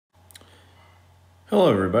Hello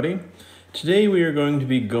everybody. Today we are going to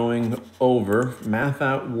be going over Math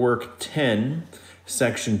Out Work 10,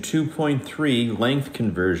 Section 2.3, Length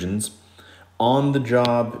Conversions, on the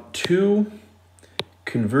job 2,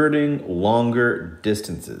 converting longer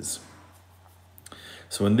distances.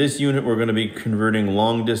 So in this unit we're going to be converting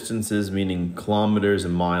long distances, meaning kilometers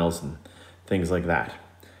and miles and things like that.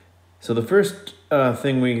 So the first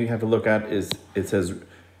thing we have to look at is, it says,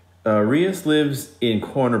 Rias lives in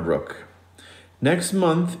Corner Brook. Next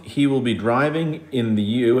month, he will be driving in the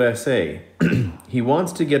USA. He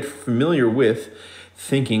wants to get familiar with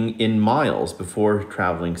thinking in miles before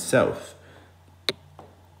traveling south.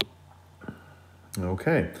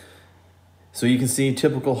 Okay, so you can see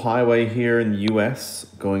typical highway here in the US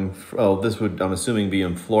going, this would, I'm assuming, be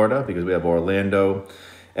in Florida because we have Orlando,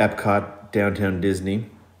 Epcot, Downtown Disney.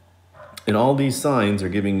 And all these signs are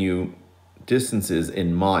giving you distances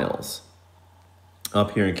in miles.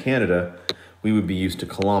 Up here in Canada, we would be used to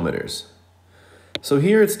kilometers. So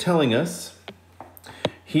here it's telling us,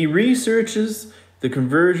 he researches the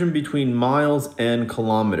conversion between miles and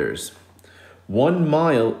kilometers. 1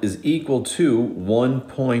 mile is equal to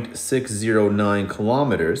 1.609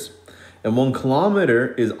 kilometers, and 1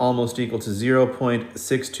 kilometer is almost equal to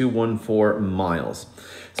 0.6214 miles.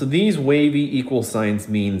 So these wavy equal signs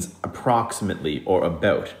means approximately or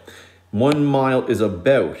about. 1 mile is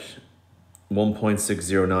about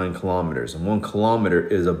 1.609 kilometers, and 1 kilometer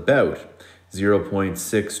is about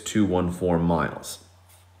 0.6214 miles.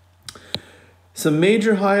 Some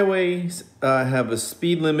major highways have a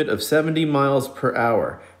speed limit of 70 miles per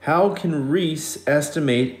hour. How can Reese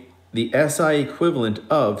estimate the SI equivalent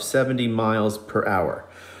of 70 miles per hour?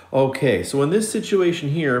 Okay, so in this situation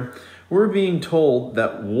here, we're being told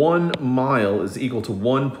that 1 mile is equal to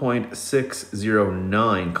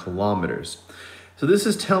 1.609 kilometers. So this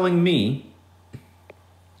is telling me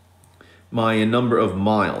my number of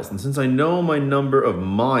miles. And since I know my number of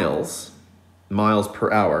miles per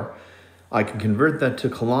hour, I can convert that to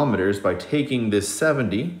kilometers by taking this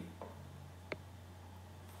 70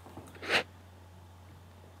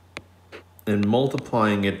 and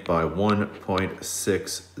multiplying it by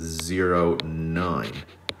 1.609.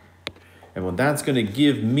 And what that's going to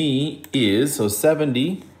give me is, so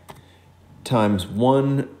 70 times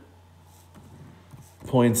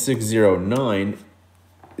 1.609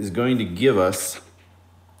 is going to give us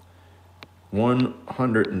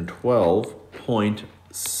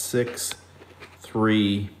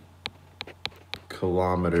 112.63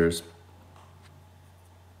 kilometers.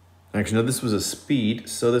 Actually, no, this was a speed,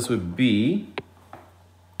 so this would be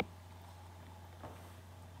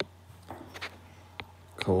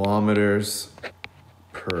kilometers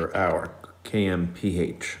per hour,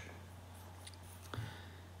 kmph.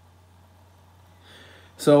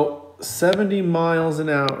 So 70 miles an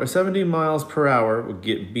hour, or 70 miles per hour would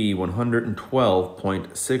be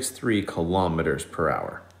 112.63 kilometers per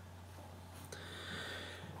hour.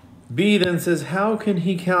 B then says, how can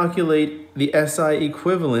he calculate the SI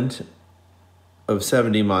equivalent of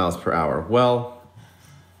 70 miles per hour? Well,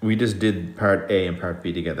 we just did part A and part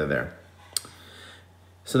B together there.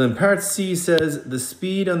 So then part C says, the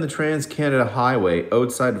speed on the Trans-Canada Highway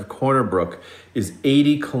outside of Corner Brook is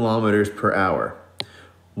 80 kilometers per hour.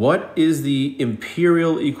 What is the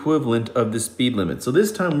imperial equivalent of the speed limit? So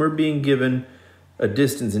this time we're being given a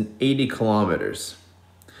distance in 80 kilometers.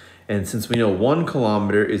 And since we know 1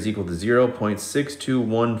 kilometer is equal to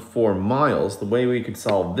 0.6214 miles, the way we could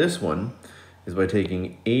solve this one is by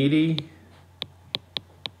taking 80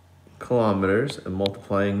 kilometers and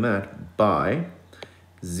multiplying that by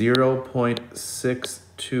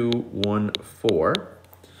 0.6214.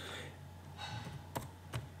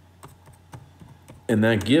 And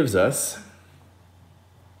that gives us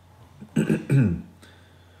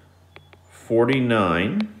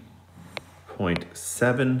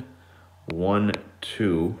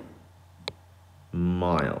 49.712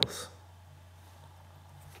 miles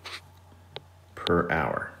per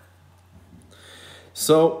hour.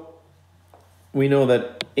 So we know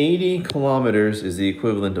that 80 kilometers is the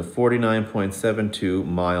equivalent of 49.72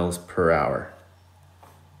 miles per hour.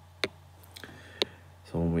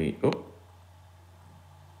 So when we,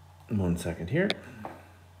 one second here.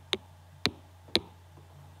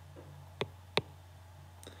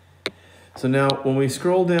 So now when we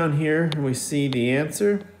scroll down here and we see the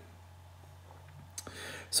answer,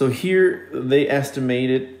 so here they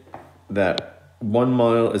estimated that 1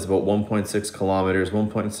 mile is about 1.6 kilometers.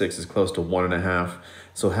 1.6 is close to 1.5.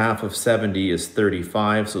 So half of 70 is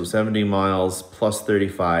 35. So 70 miles plus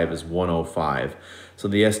 35 is 105. So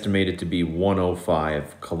they estimate it to be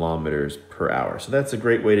 105 kilometers per hour. So that's a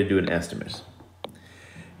great way to do an estimate.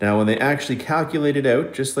 Now, when they actually calculate it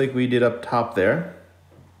out, just like we did up top there,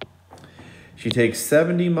 she takes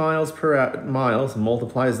 70 miles and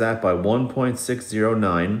multiplies that by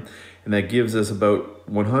 1.609, and that gives us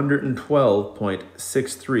about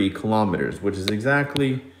 112.63 kilometers, which is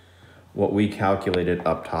exactly what we calculated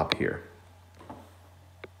up top here.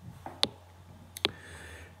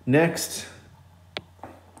 Next,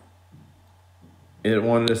 it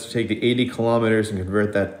wanted us to take the 80 kilometers and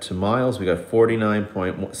convert that to miles. We got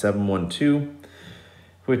 49.712,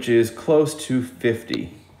 which is close to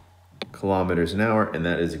 50 kilometers an hour, and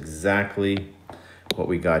that is exactly what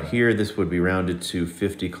we got here. This would be rounded to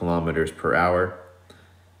 50 kilometers per hour.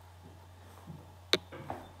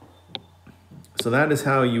 So that is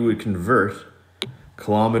how you would convert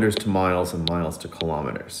kilometers to miles and miles to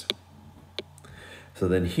kilometers. So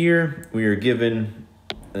then here we are given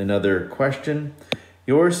another question.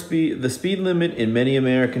 The speed limit in many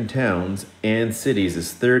American towns and cities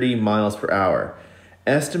is 30 miles per hour.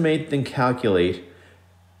 Estimate then calculate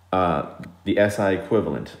the SI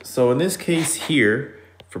equivalent. So in this case here,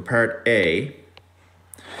 for part A,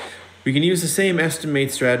 we can use the same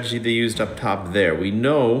estimate strategy they used up top there. We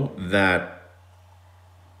know that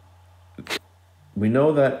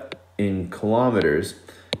in kilometers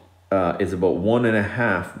is about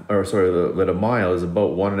 1.5, or sorry, that a mile is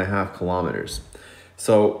about 1.5 kilometers.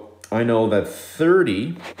 So I know that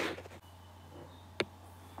 30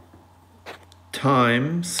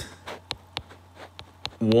 times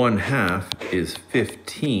 1/2 is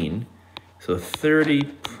 15. So 30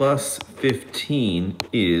 plus 15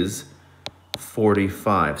 is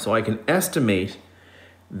 45. So I can estimate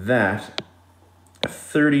that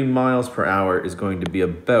 30 miles per hour is going to be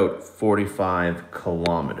about 45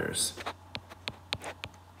 kilometers.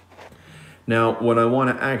 Now, when I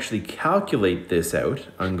want to actually calculate this out,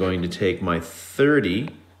 I'm going to take my 30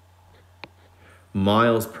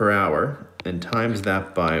 miles per hour and times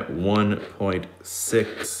that by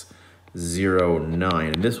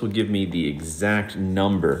 1.609. And this will give me the exact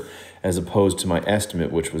number as opposed to my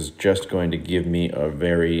estimate, which was just going to give me a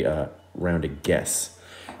very rounded guess.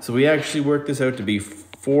 So we actually worked this out to be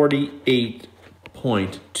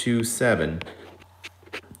 48.27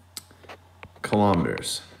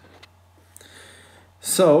 kilometers.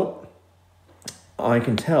 So I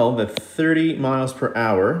can tell that 30 miles per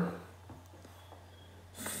hour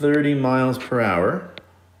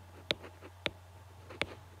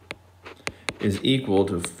is equal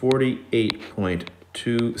to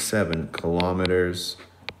 48.27 kilometers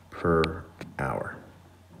per hour.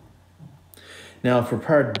 Now for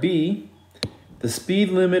part B, the speed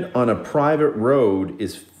limit on a private road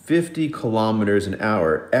is 50 kilometers an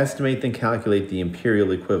hour. Estimate then calculate the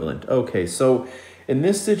imperial equivalent. Okay, so in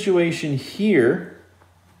this situation here,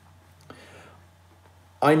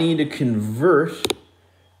 I need to convert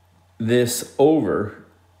this over.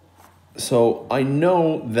 So I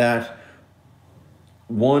know that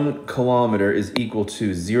 1 kilometer is equal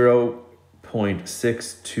to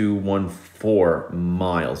 0.6214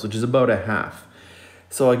 miles, which is about a half.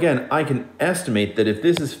 So again, I can estimate that if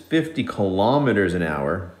this is 50 kilometers an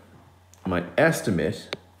hour, my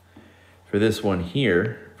estimate for this one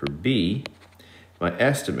here, for B, my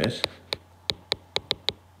estimate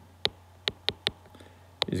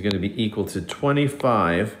is going to be equal to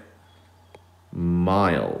 25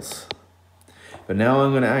 miles. But now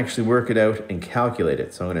I'm going to actually work it out and calculate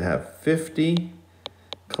it. So I'm going to have 50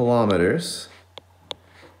 kilometers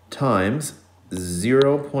times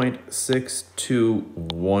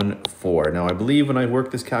 0.6214. Now I believe when I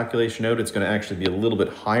work this calculation out, it's going to actually be a little bit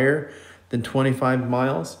higher than 25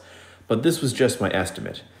 miles, but this was just my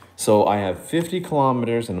estimate. So I have 50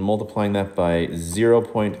 kilometers and I'm multiplying that by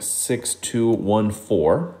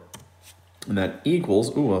 0.6214, and that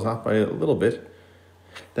equals, I was off by a little bit,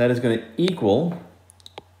 that is going to equal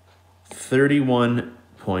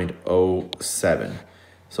 31.07.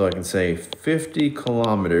 So I can say 50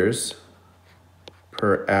 kilometers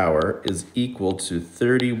per hour is equal to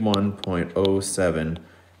 31.07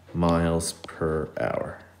 miles per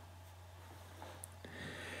hour.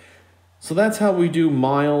 So that's how we do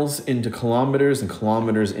miles into kilometers and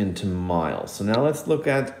kilometers into miles. So now let's look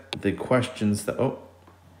at the questions that,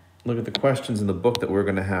 look at the questions in the book that we're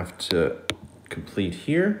going to have to complete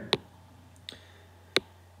here.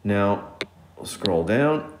 Now we'll scroll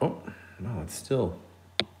down. Oh, no, it's still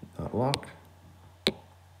not locked.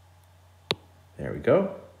 There we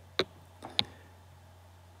go.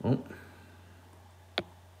 Oh.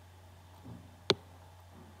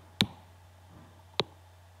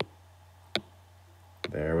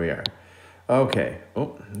 There we are. Okay.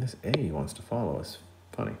 Oh, this A wants to follow us.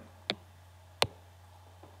 Funny.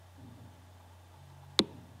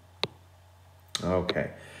 Okay,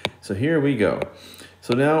 so here we go.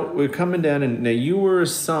 So now we're coming down, and now you were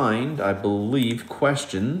assigned, I believe,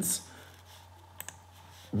 questions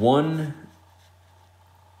 1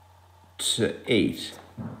 to 8.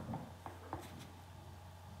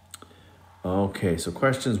 Okay, so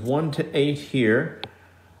questions 1 to 8 here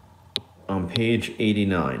on page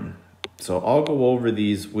 89. So I'll go over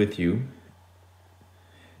these with you.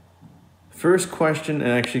 First question, and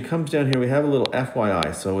actually comes down here, we have a little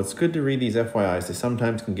FYI, so it's good to read these FYIs. They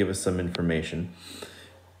sometimes can give us some information.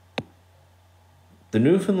 The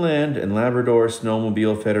Newfoundland and Labrador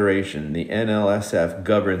Snowmobile Federation, the NLSF,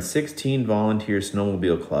 governs 16 volunteer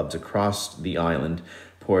snowmobile clubs across the island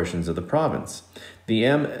portions of the province. The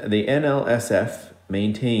NLSF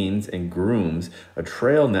maintains and grooms a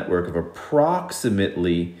trail network of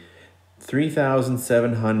approximately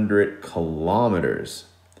 3,700 kilometers.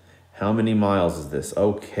 How many miles is this?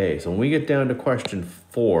 Okay, so when we get down to question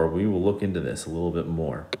 4, we will look into this a little bit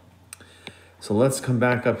more. So let's come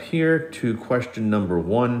back up here to question number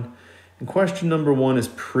 1. And question number 1 is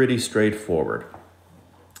pretty straightforward.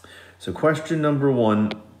 So question number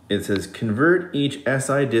 1, it says, convert each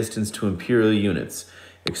SI distance to imperial units.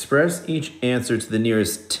 Express each answer to the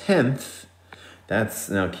nearest tenth.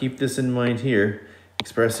 Now keep this in mind here,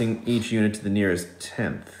 expressing each unit to the nearest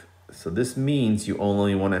tenth. So this means you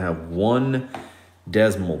only want to have one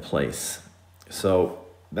decimal place. So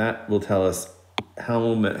that will tell us how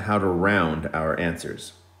to round our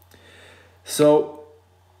answers. So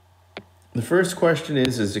the first question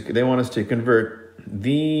is they want us to convert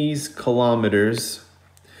these kilometers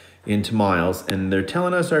into miles, and they're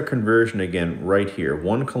telling us our conversion again right here.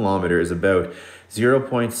 1 kilometer is about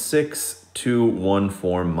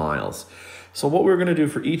 0.6214 miles. So what we're going to do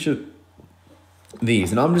for each of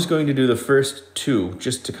these, and I'm just going to do the first 2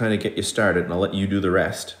 just to kind of get you started, and I'll let you do the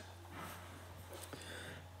rest.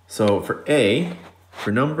 So for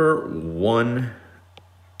number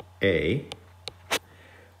 1A,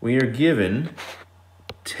 we are given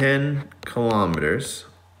 10 kilometers,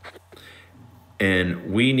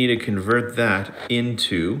 and we need to convert that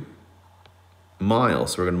into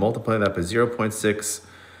miles. So we're going to multiply that by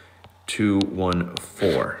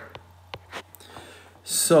 0.6214.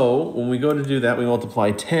 So when we go to do that, we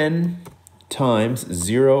multiply 10 times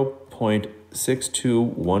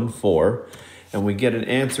 0.6214, and we get an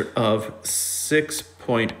answer of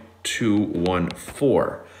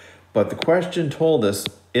 6.214. But the question told us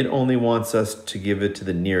it only wants us to give it to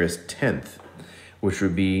the nearest tenth, which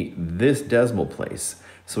would be this decimal place.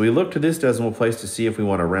 So we look to this decimal place to see if we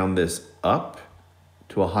want to round this up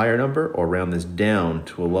to a higher number or round this down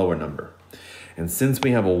to a lower number. And since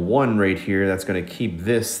we have a 1 right here, that's going to keep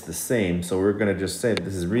this the same. So we're going to just say that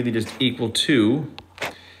this is really just equal to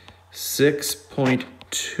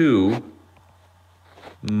 6.2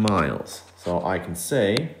 miles. So I can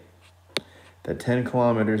say that 10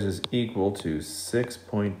 kilometers is equal to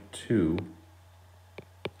 6.2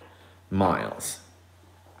 miles.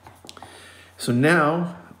 So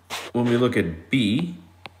now, when we look at B,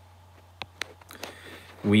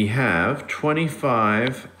 we have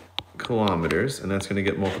 25 kilometers, and that's going to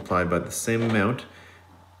get multiplied by the same amount.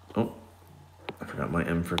 Oh, I forgot my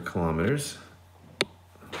M for kilometers.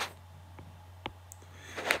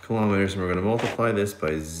 Kilometers, and we're going to multiply this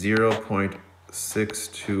by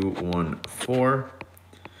 0.6214,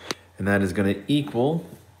 and that is going to equal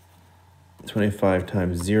 25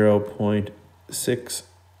 times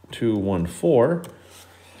 0.6214,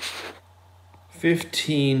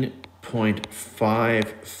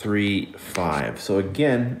 15.535. So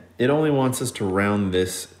again, it only wants us to round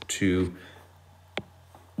this to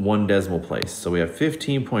 1 decimal place. So we have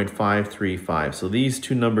 15.535. So these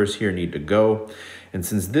 2 numbers here need to go. And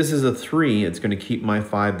since this is a 3, it's going to keep my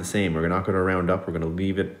 5 the same. We're not going to round up. We're going to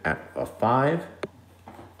leave it at a 5.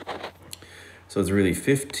 So it's really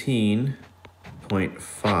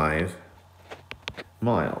 15.5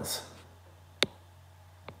 miles.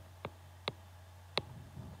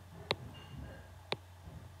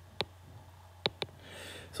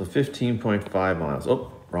 So 15.5 miles.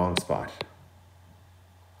 Oh, wrong spot.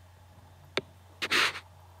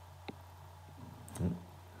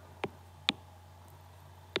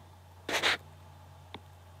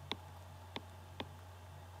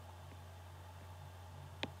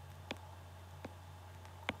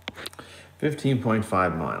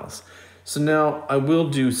 $15.5 miles. So now I will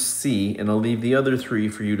do C, and I'll leave the other 3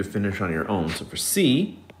 for you to finish on your own. So for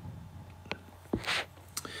C,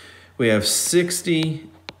 we have 60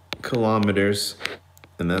 kilometers,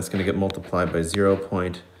 and that's going to get multiplied by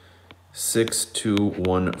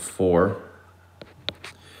 0.6214.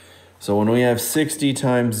 So when we have 60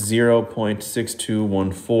 times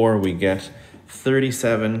 0.6214, we get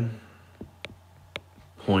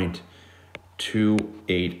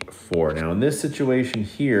 37.284. Now in this situation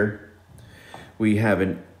here, we have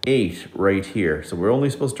an 8 right here. So we're only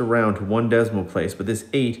supposed to round to 1 decimal place, but this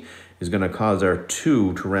 8 is going to cause our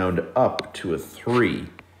 2 to round up to a 3.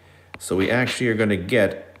 So we actually are going to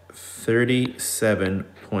get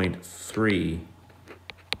 37.3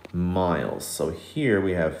 miles. So here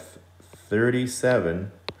we have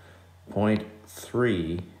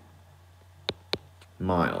 37.3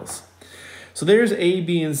 miles. So there's A,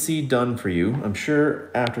 B, and C done for you. I'm sure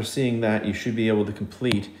after seeing that, you should be able to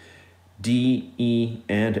complete D, E,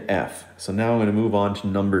 and F. So now I'm going to move on to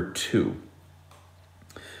number 2.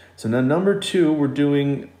 So now number 2, we're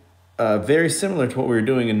doing very similar to what we were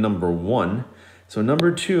doing in number 1. So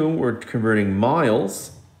number 2, we're converting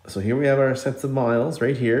miles. So here we have our sets of miles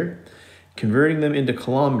right here, converting them into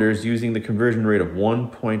kilometers using the conversion rate of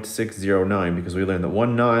 1.609 because we learned that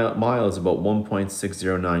 1 mile is about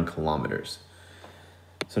 1.609 kilometers.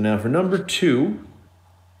 So now for number 2,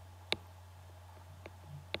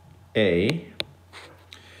 A,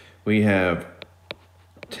 we have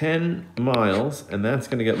 10 miles, and that's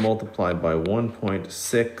going to get multiplied by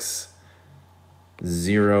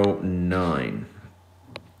 1.609.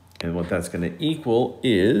 And what that's going to equal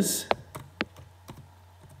is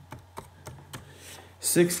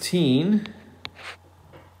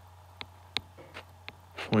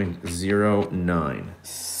 16.09.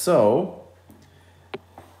 So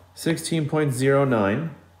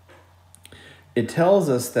 16.09, it tells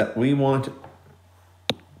us that we want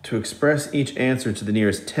to express each answer to the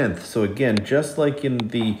nearest tenth. So again, just like in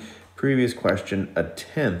the previous question, a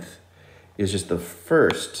tenth is just the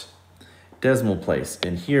first decimal place.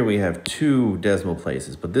 And here we have 2 decimal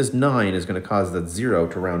places, but this 9 is going to cause that 0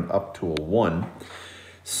 to round up to a 1.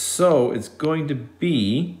 So it's going to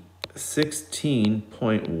be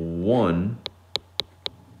 16.1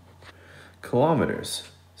 kilometers.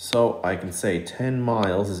 So I can say 10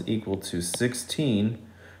 miles is equal to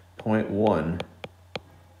 16.1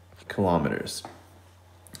 kilometers.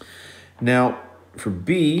 Now for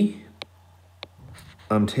B,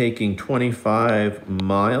 I'm taking 25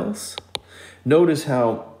 miles. Notice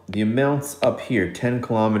how the amounts up here, 10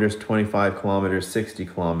 kilometers, 25 kilometers, 60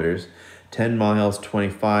 kilometers, 10 miles,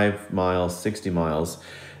 25 miles, 60 miles.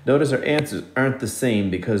 Notice our answers aren't the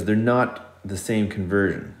same because they're not the same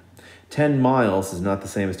conversion. 10 miles is not the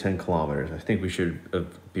same as 10 kilometers. I think we should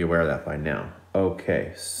be aware of that by now.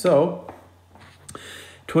 Okay, so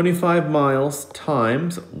 25 miles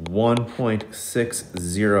times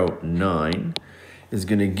 1.609 is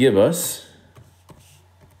going to give us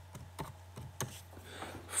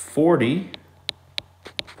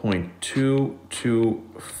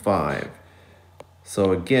 40.225.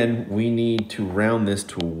 So again, we need to round this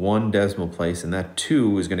to 1 decimal place, and that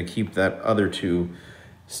 2 is going to keep that other 2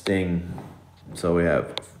 staying. So we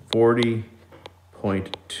have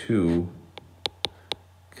 40.2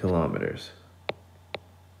 kilometers.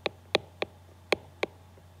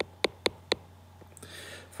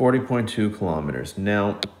 .2 kilometers.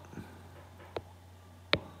 Now,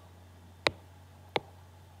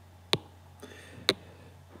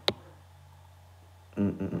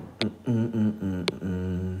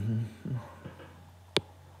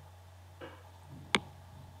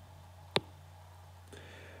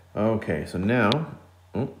 okay, so now,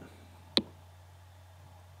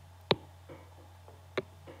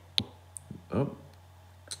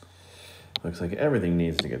 looks like everything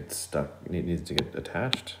needs to get stuck, needs to get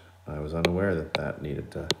attached. I was unaware that that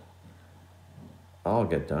needed to all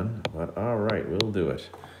get done, but all right, we'll do it.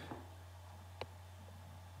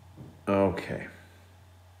 Okay.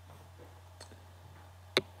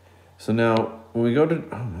 So now, when we go to,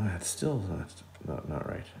 oh, no, that's still not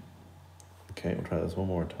right. Okay, we'll try this one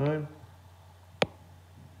more time.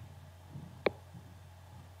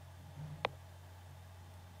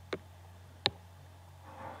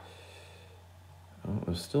 Oh,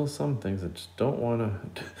 there's still some things that just don't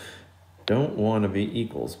want to be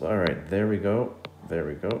equals. But all right, there we go. There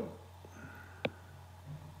we go.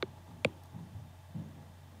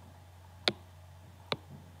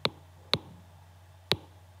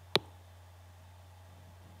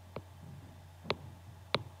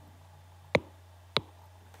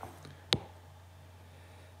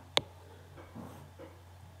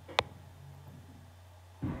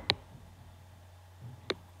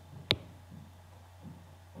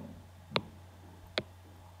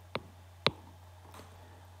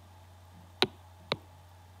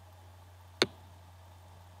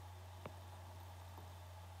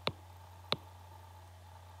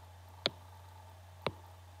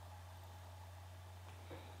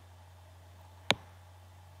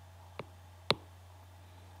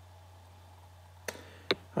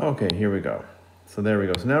 Okay, here we go. So there we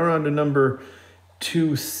go. So now we're on to number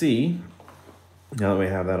 2C. Now that we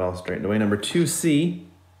have that all straightened away, number 2C.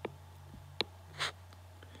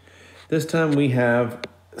 This time we have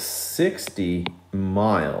 60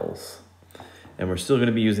 miles. And we're still going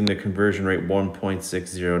to be using the conversion rate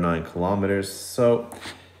 1.609 kilometers. So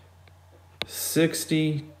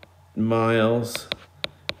 60 miles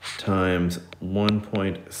times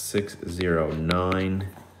 1.609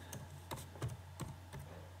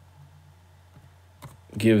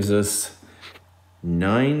 gives us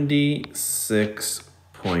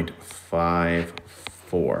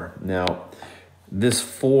 96.54. Now, this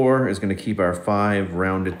 4 is going to keep our 5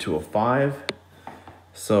 rounded to a 5.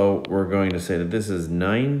 So we're going to say that this is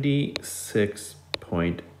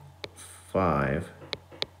 96.5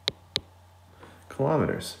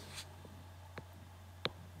 kilometers.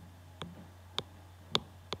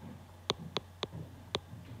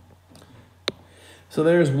 So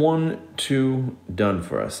there's 1, 2 done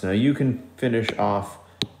for us. Now you can finish off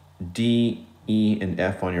D, E, and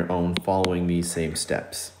F on your own following these same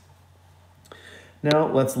steps. Now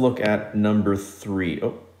let's look at number 3.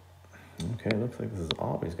 Oh, okay, looks like this is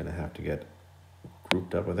always going to have to get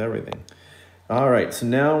grouped up with everything. All right, so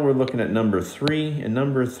now we're looking at number 3, and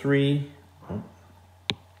number 3. Oh.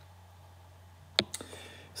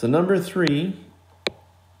 So number 3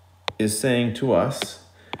 is saying to us,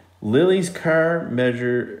 Lily's car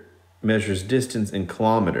measures distance in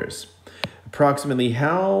kilometers. Approximately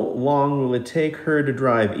how long will it take her to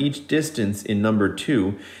drive each distance in number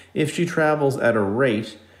 2 if she travels at a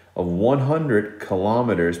rate of 100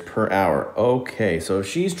 kilometers per hour? Okay, so if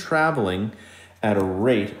she's traveling at a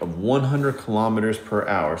rate of 100 kilometers per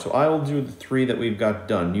hour, so I will do the 3 that we've got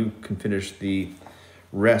done. You can finish the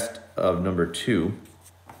rest of number 2.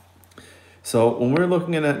 So when we're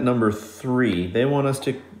looking at number 3, they want us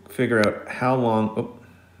to figure out how long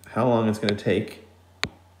it's going to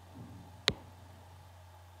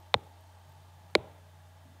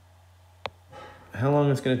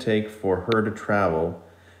take for her to travel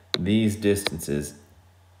these distances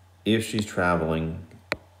if she's traveling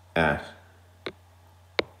at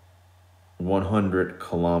 100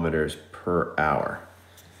 kilometers per hour.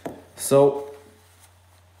 So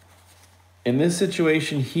in this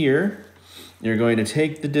situation here, you're going to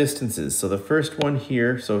take the distances. So the first one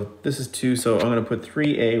here, so this is 2, so I'm going to put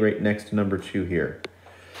 3A right next to number 2 here.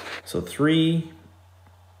 So 3A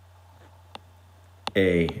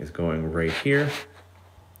is going right here.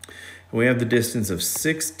 We have the distance of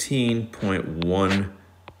 16.1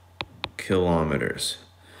 kilometers.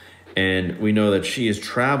 And we know that she is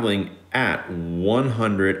traveling at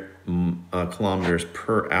 100 kilometers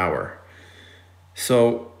per hour.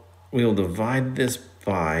 So we'll divide this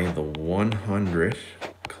by the 100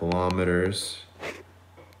 kilometers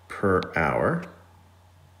per hour.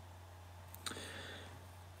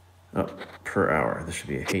 Per hour. There should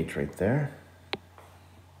be a H right there.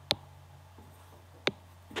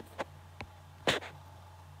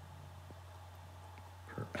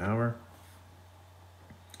 Per hour.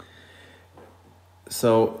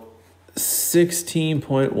 So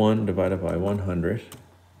 16.1 divided by 100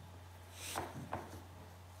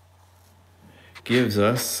 gives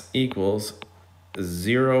us equals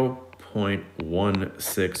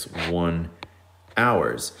 0.161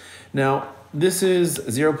 hours. Now, this is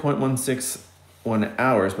 0.161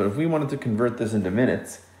 hours, but if we wanted to convert this into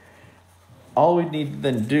minutes, all we need to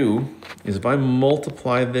then do is if I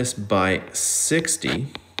multiply this by 60,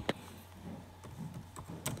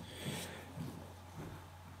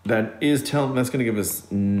 that's going to give us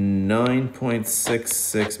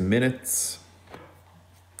 9.66 minutes.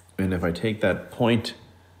 And if I take that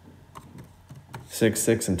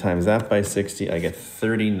 0.66 and times that by 60, I get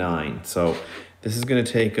 39. So this is going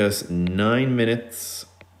to take us 9 minutes,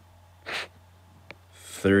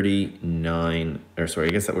 39, or sorry,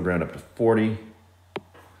 I guess that would round up to 40.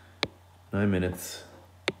 9 minutes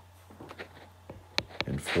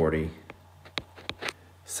and 40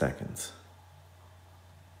 seconds.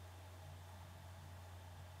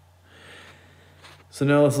 So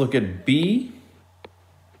now let's look at B.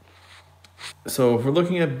 So if we're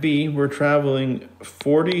looking at B, we're traveling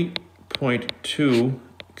 40.2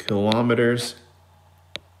 kilometers.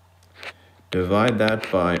 Divide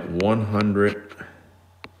that by 100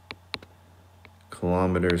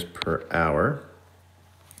 kilometers per hour,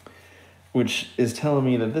 which is telling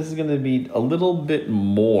me that this is going to be a little bit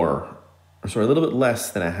more, or sorry, a little bit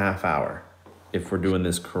less than a half hour if we're doing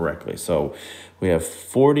this correctly. So we have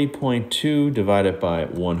 40.2 divided by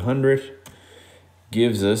 100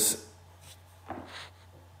 gives us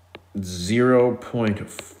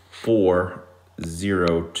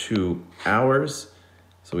 0.402 hours.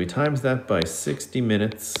 So we times that by 60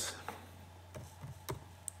 minutes,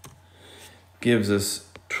 gives us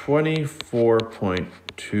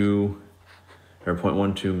 24.2 or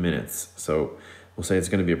 0.12 minutes. So we'll say it's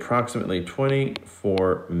going to be approximately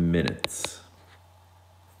 24 minutes.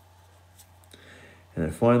 And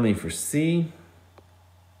then finally for C,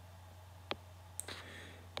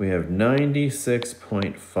 we have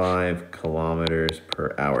 96.5 kilometers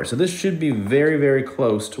per hour. So this should be very, very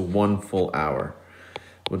close to 1 full hour.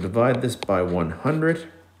 We'll divide this by 100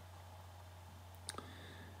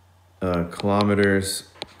 kilometers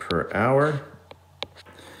per hour.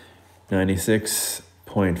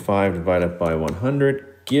 96.5 divided by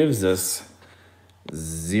 100 gives us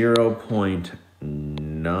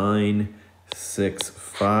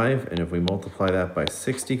 0.965. And if we multiply that by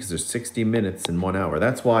 60, because there's 60 minutes in 1 hour.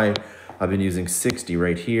 That's why I've been using 60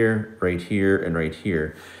 right here, and right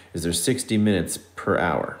here, is there's 60 minutes per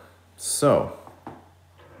hour. So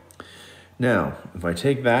now, if I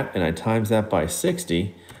take that and I times that by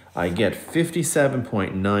 60, I get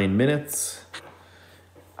 57.9 minutes.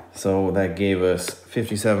 So that gave us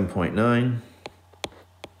 57.9.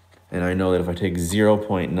 And I know that if I take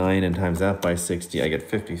 0.9 and times that by 60, I get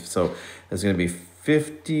 50. So that's going to be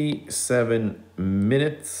 57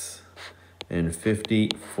 minutes and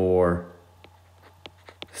 54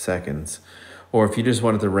 seconds. Or if you just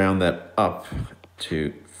wanted to round that up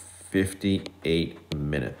to 58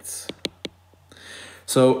 minutes.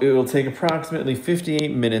 So it will take approximately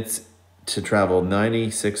 58 minutes to travel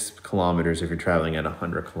 96 kilometers if you're traveling at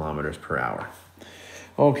 100 kilometers per hour.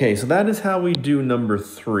 Okay, so that is how we do number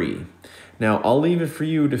 3. Now, I'll leave it for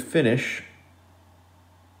you to finish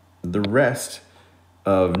the rest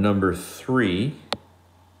of number 3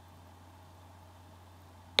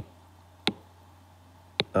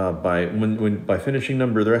 by finishing the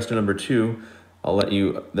rest of number 2. I'll let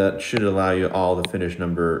you, that should allow you all to finish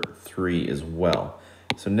number 3 as well.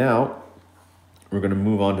 So now we're going to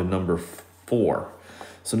move on to number 4.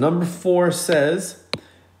 So number 4 says,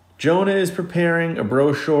 Jonah is preparing a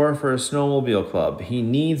brochure for a snowmobile club. He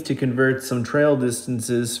needs to convert some trail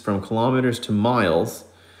distances from kilometers to miles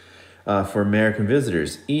for American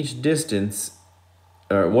visitors. Each distance,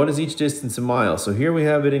 what is each distance in miles? So here we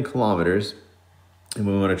have it in kilometers, and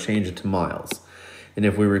we want to change it to miles. And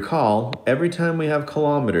if we recall, every time we have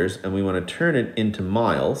kilometers and we want to turn it into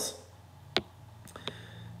miles,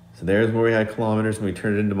 so there's where we had kilometers and we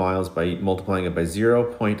turned it into miles by multiplying it by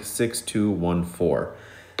 0.6214.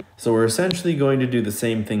 So we're essentially going to do the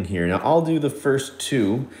same thing here. Now I'll do the first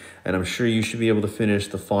 2, and I'm sure you should be able to finish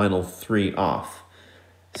the final 3 off.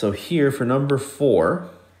 So here for number 4,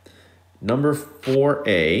 number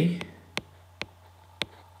 4A.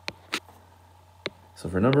 So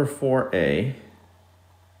for number 4A,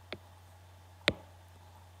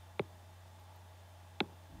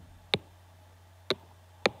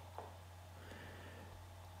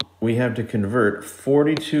 we have to convert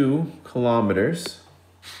 42 kilometers.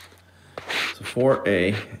 So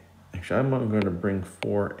 4A, actually I'm going to bring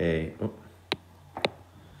 4A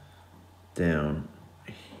down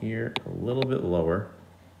here a little bit lower.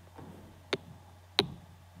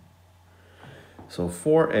 So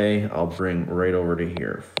 4A, I'll bring right over to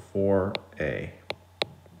here, 4A.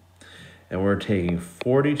 And we're taking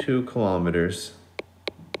 42 kilometers,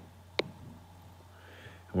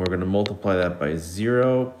 and we're going to multiply that by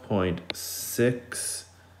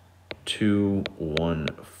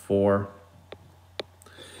 0.6214.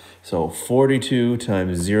 So 42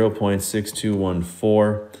 times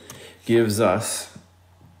 0.6214 gives us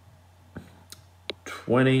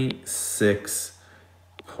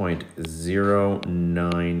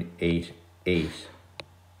 26.0988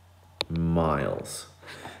 miles.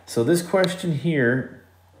 So this question here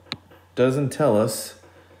doesn't tell us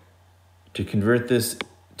to convert this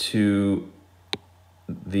to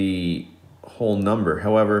the whole number.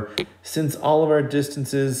 However, since all of our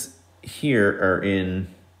distances here are in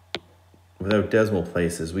without decimal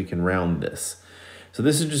places, we can round this. So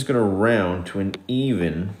this is just going to round to an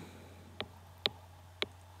even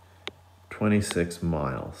 26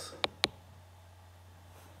 miles.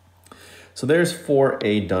 So there's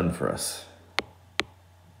 4A done for us.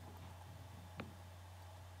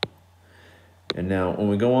 And now when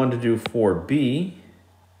we go on to do 4B,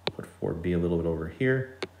 put 4B a little bit over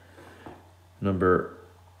here. Number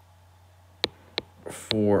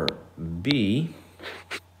 4B,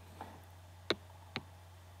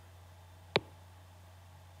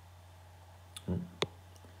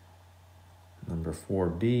 number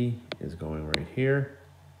 4B is going right here.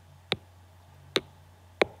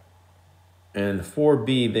 And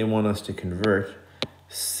 4B, they want us to convert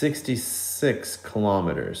 66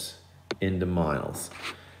 kilometers into miles.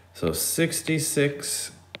 So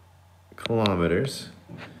 66 kilometers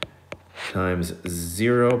times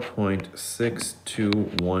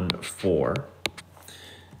 0.6214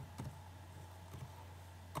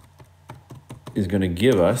 is going to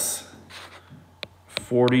give us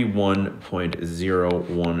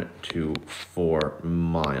 41.0124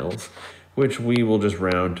 miles, which we will just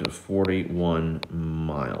round to 41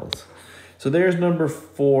 miles. So there's number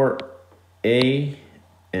 4A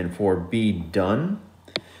and 4B done.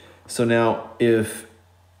 So now if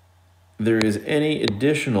there is any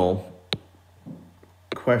additional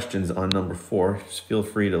questions on number 4, just feel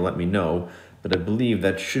free to let me know, but I believe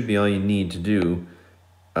that should be all you need to do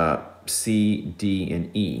C, D, and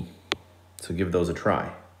E. So give those a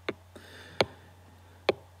try.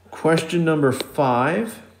 Question number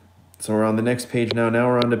 5. So we're on the next page now. Now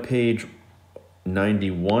we're on to page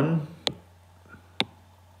 91.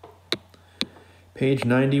 Page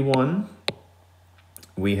 91,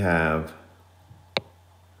 we have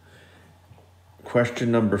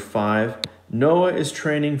question number 5. Noah is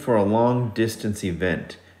training for a long distance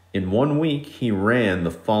event. In 1 week, he ran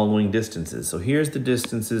the following distances. So here's the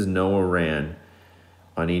distances Noah ran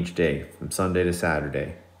on each day, from Sunday to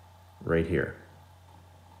Saturday, right here.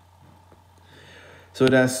 So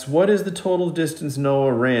it asks, what is the total distance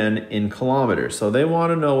Noah ran in kilometers? So they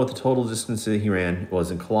want to know what the total distance he ran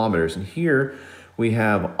was in kilometers. And here we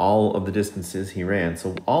have all of the distances he ran.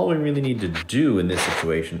 So all we really need to do in this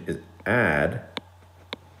situation is add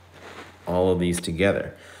all of these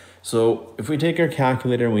together. So if we take our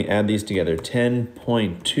calculator and we add these together,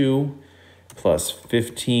 10.2 plus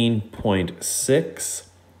 15.6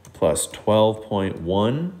 plus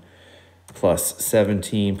 12.1 plus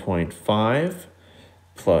 17.5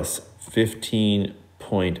 plus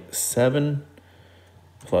 15.7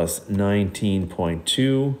 plus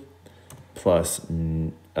 19.2 plus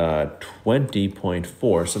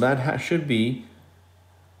 20.4. So that should be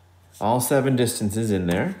all 7 distances in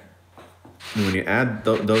there. And when you add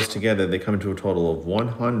those together, they come to a total of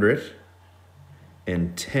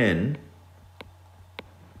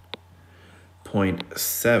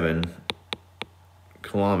 110.7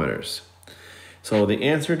 kilometers. So the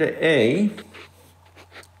answer to A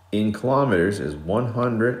in kilometers is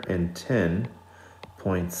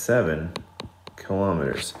 110.7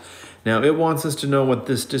 kilometers. Now it wants us to know what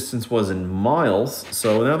this distance was in miles.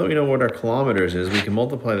 So now that we know what our kilometers is, we can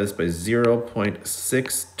multiply this by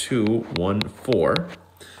 0.6214.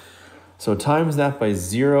 So times that by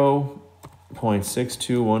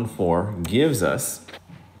 0.6214 gives us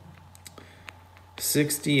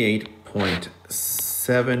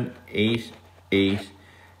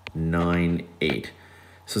 68.78898.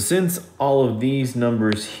 So since all of these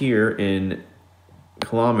numbers here in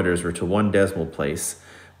kilometers were to 1 decimal place,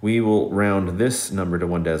 we will round this number to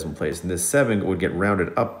 1 decimal place, and this 7 would get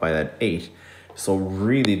rounded up by that 8. So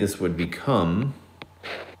really this would become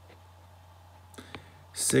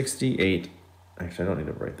 68, actually I don't need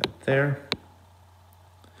to write that there.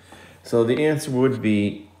 So the answer would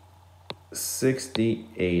be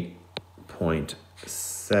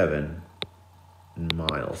 68.7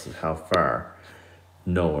 miles is how far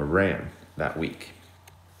Noah ran that week.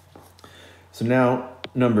 So now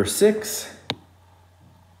number 6,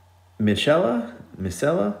 Michela, I'm not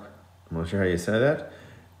sure how you say that.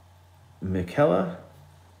 Michaela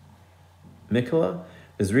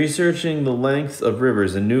is researching the lengths of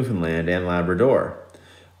rivers in Newfoundland and Labrador.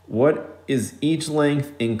 What is each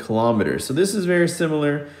length in kilometers? So this is very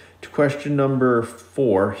similar to question number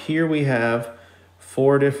 4. Here we have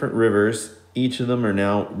 4 different rivers. Each of them are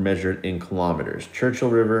now measured in kilometers. Churchill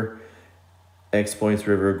River, X-Points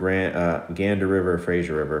River, Gander River,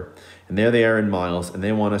 Fraser River. And there they are in miles, and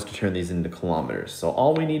they want us to turn these into kilometers. So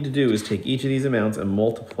all we need to do is take each of these amounts and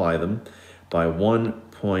multiply them by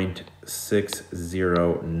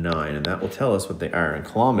 1.609, and that will tell us what they are in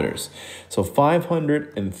kilometers. So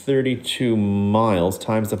 532 miles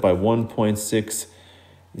times that by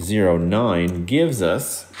 1.609 gives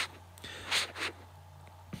us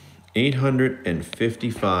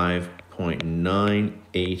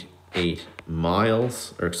 855.988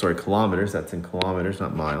 miles, or sorry, kilometers. That's in kilometers,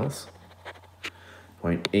 not miles.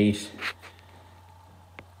 0.88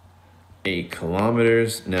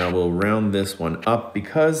 kilometers. Now we'll round this one up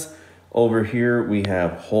because over here we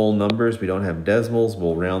have whole numbers. We don't have decimals.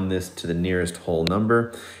 We'll round this to the nearest whole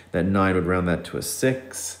number. That 9 would round that to a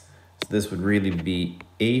 6. So this would really be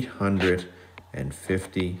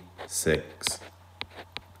 856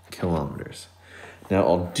 kilometers. Now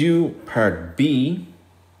I'll do part B.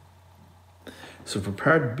 So for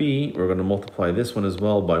part B, we're going to multiply this one as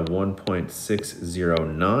well by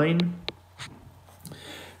 1.609.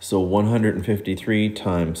 So 153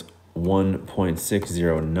 times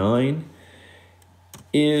 1.609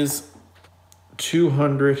 is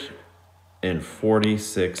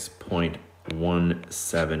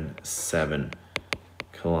 246.177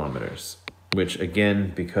 kilometers, which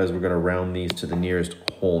again, because we're going to round these to the nearest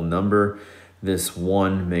whole number, this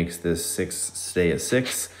 1 makes this 6 stay a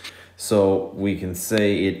 6. So we can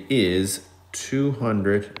say it is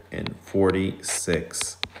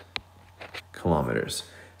 246 kilometers.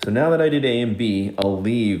 So now that I did A and B, I'll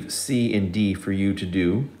leave C and D for you to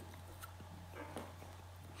do.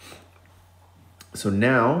 So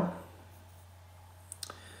now,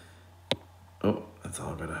 oh, that's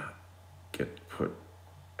all gonna get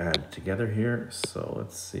added together here. So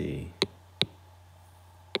let's see.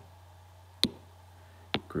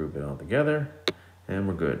 Group it all together and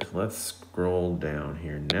we're good. Let's scroll down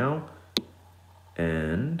here now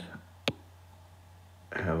and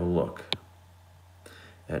have a look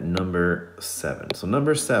at number 7. So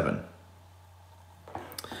number 7,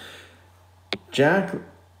 Jack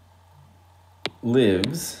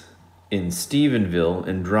lives in Stephenville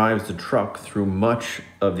and drives the truck through much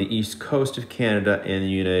of the east coast of Canada and the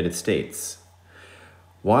United States.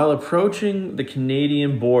 While approaching the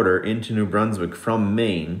Canadian border into New Brunswick from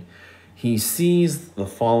Maine, he sees the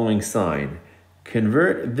following sign: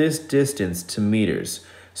 convert this distance to meters.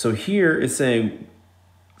 So here it's saying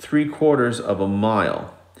 3/4 of a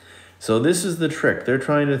mile. So this is the trick. They're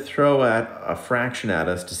trying to throw at a fraction at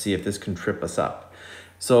us to see if this can trip us up.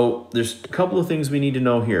 So there's a couple of things we need to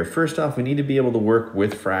know here. First off, we need to be able to work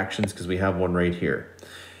with fractions because we have one right here.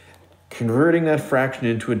 Converting that fraction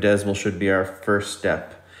into a decimal should be our first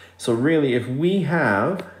step. So really, if we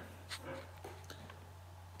have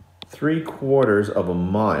 3/4 of a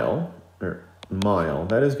mile,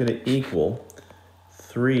 that is going to equal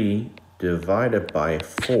 3 divided by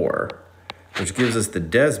 4, which gives us the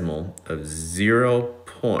decimal of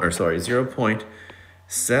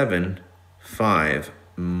 0.75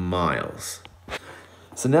 miles.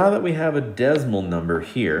 So now that we have a decimal number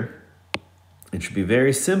here, it should be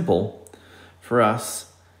very simple for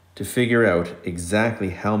us to figure out exactly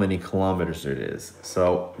how many kilometers it is.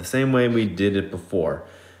 So the same way we did it before,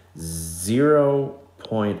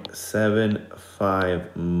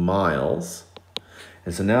 0.75 miles.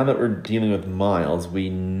 And so now that we're dealing with miles, we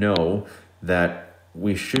know that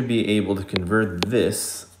we should be able to convert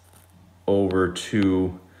this over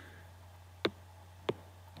to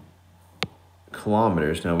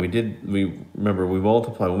kilometers. Now we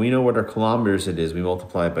multiply, when we know what our kilometers it is, we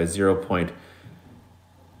multiply it by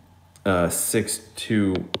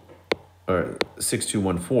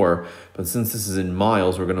 0.6214, but since this is in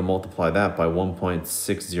miles, we're going to multiply that by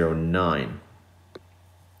 1.609.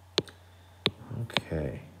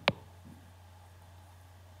 Okay.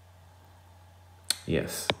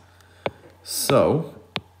 Yes. So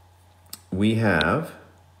we have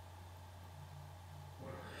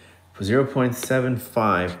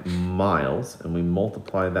 0.75 miles, and we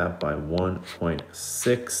multiply that by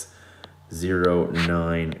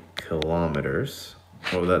 1.609 kilometers.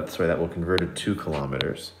 Oh, that will convert it to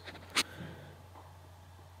kilometers.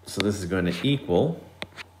 So this is going to equal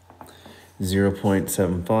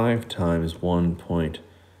 0.75 times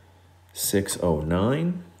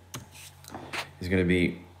 1.609 is going to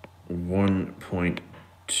be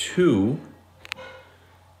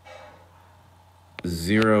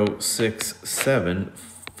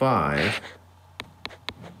 1.20675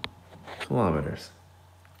 kilometers.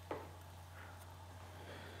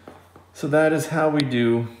 So that is how we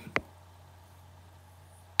do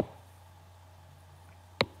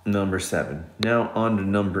number 7. Now on to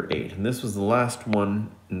number 8. And this was the last one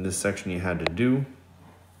in this section you had to do.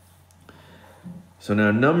 So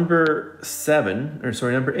now number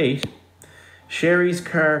 8, Sherry's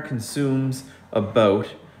car consumes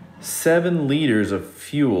about 7 liters of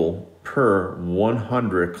fuel per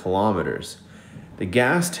 100 kilometers. The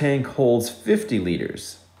gas tank holds 50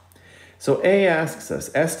 liters. So A asks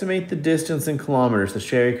us, estimate the distance in kilometers that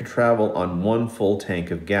Sherry could travel on 1 full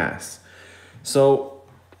tank of gas. So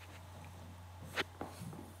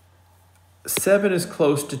 7 is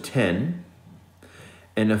close to 10.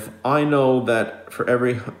 And if I know that for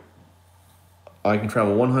I can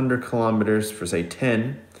travel 100 kilometers for say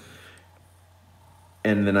 10,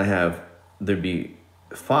 and then there'd be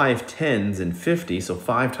 5 10s in 50, so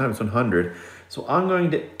 5 times 100. So I'm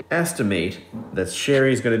going to estimate that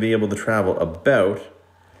Sherry is going to be able to travel about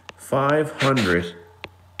 500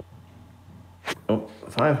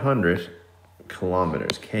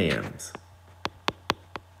 kilometers, kms,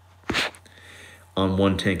 on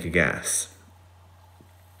 1 tank of gas.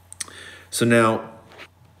 So now,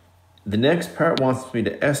 The next part wants me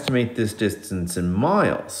to estimate this distance in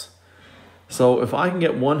miles. So if I can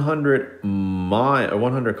get 100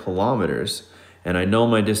 kilometers, and I know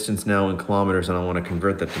my distance now in kilometers, and I want to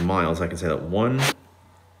convert that to miles, I can say that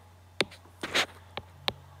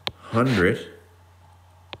 100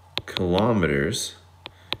 kilometers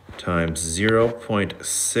times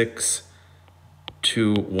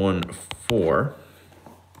 0.6214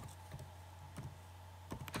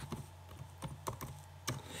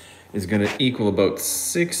 is going to equal about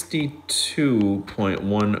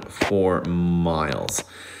 62.14 miles.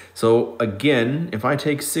 So again, if I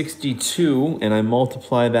take 62 and I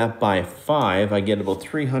multiply that by 5, I get about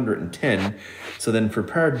 310. So then for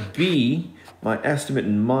part B, my estimate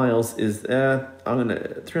in miles is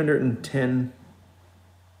 310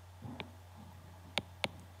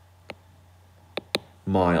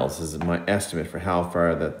 miles is my estimate for how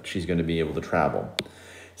far that she's going to be able to travel.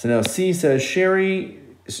 So now C says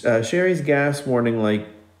Sherry's gas warning light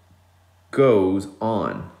goes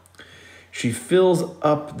on. She fills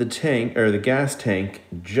up the tank or the gas tank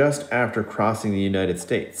just after crossing the United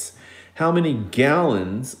States. How many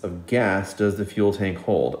gallons of gas does the fuel tank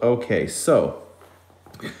hold? Okay, so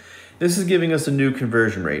this is giving us a new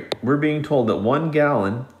conversion rate. We're being told that 1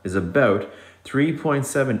 gallon is about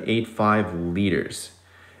 3.785 liters.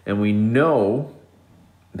 And we know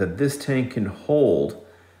that this tank can hold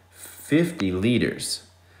 50 liters.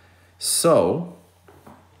 So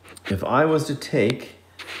if I was to take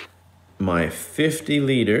my 50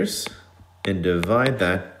 liters and divide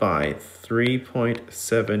that by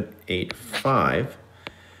 3.785,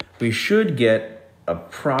 we should get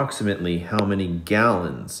approximately how many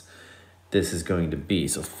gallons this is going to be.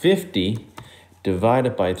 So 50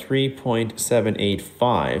 divided by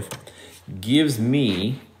 3.785 gives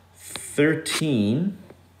me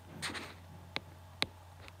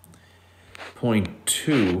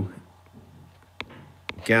 13.2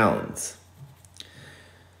 gallons.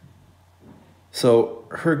 So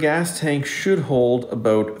her gas tank should hold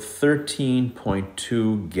about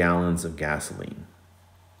 13.2 gallons of gasoline.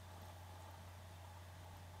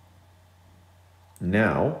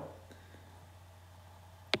 Now,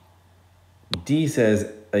 D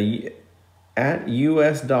says at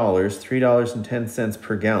US dollars, $3.10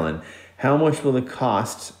 per gallon, how much will it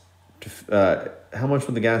cost? How much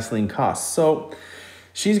will the gasoline cost? So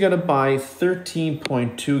she's going to buy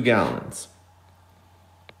 13.2 gallons.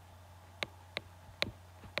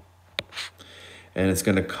 And it's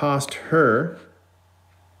going to cost her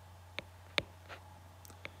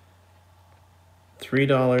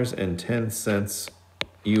 $3.10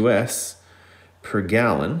 US per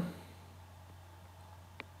gallon.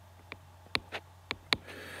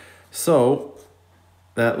 So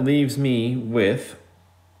that leaves me with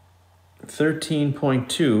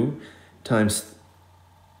 13.2 times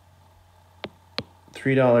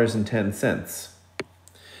 $3.10.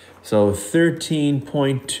 So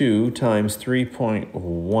 13.2 times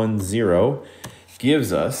 3.10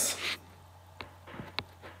 gives us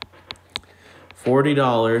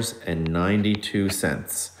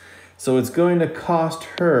 $40.92. So it's going to cost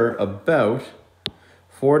her about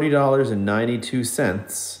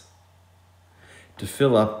 $40.92 to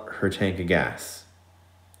fill up her tank of gas.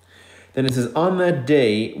 Then it says on that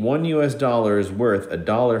day, $1 US is worth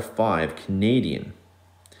 $1.05 Canadian.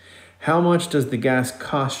 How much does the gas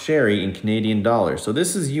cost Sherry in Canadian dollars? So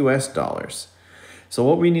this is US dollars. So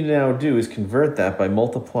what we need to now do is convert that by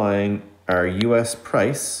multiplying our US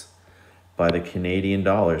price by the Canadian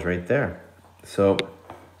dollars right there. So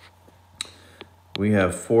we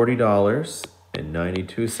have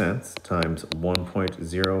 $40.92 times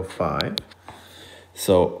 1.05.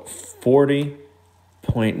 So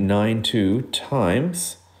 40.92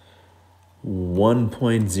 times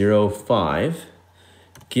 1.05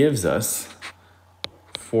 gives us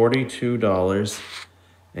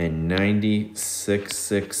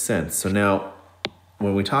 $42.96. So now,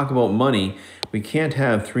 when we talk about money, we can't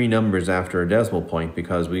have 3 numbers after a decimal point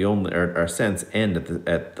because we only our cents end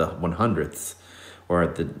at the 100ths, or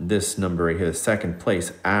at this number right here, the second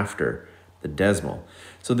place after the decimal.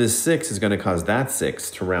 So this 6 is going to cause that 6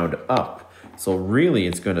 to round up. So really,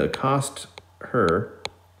 it's going to cost her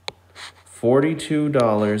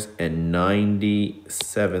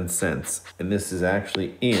 $42.97, and this is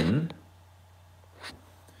actually in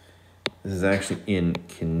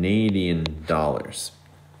Canadian dollars.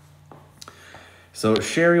 So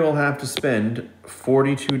Sherry will have to spend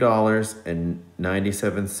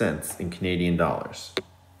 $42.97 in Canadian dollars.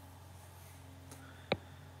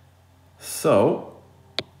 So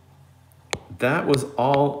that was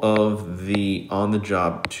all of the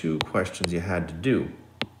on-the-job 2 questions you had to do.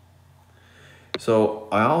 So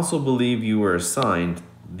I also believe you were assigned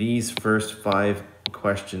these first 5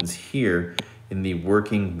 questions here in the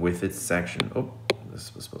working with it section. Oh,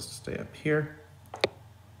 this was supposed to stay up here.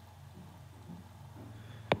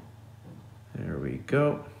 There we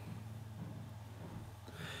go.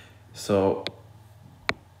 So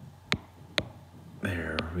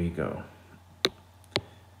there we go.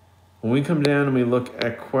 When we come down and we look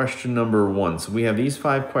at question number 1, so we have these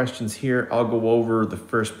 5 questions here. I'll go over the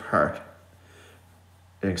first part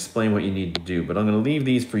and explain what you need to do, but I'm going to leave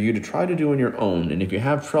these for you to try to do on your own, and if you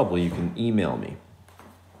have trouble, you can email me.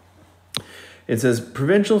 It says,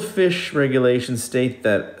 provincial fish regulations state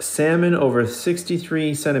that salmon over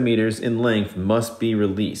 63 centimeters in length must be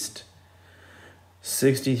released.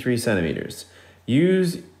 63 centimeters.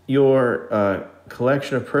 Use your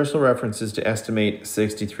collection of personal references to estimate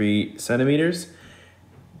 63 centimeters.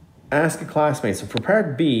 Ask a classmate. So for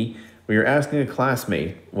part B, we are asking a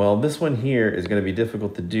classmate. Well, this one here is going to be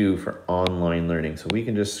difficult to do for online learning, so we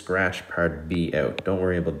can just scratch part B out. Don't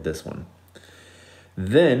worry about this one.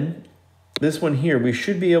 Then, this one here, we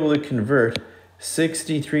should be able to convert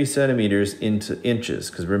 63 centimeters into inches,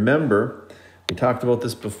 because remember, we talked about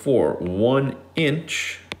this before. 1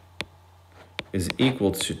 inch is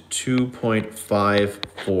equal to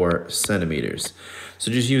 2.54 centimeters.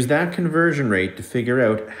 So just use that conversion rate to figure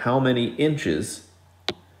out how many inches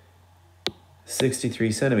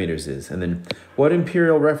 63 centimeters is. And then what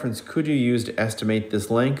imperial reference could you use to estimate this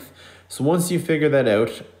length? So once you figure that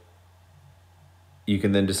out, you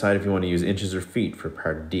can then decide if you want to use inches or feet for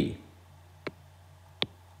part D.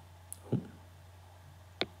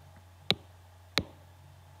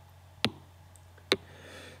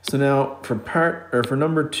 So now for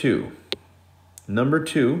number 2. Number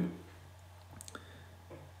 2,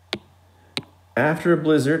 after a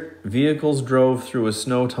blizzard, vehicles drove through a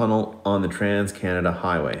snow tunnel on the Trans-Canada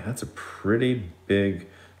Highway. That's a pretty big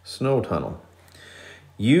snow tunnel.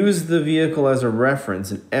 Use the vehicle as a reference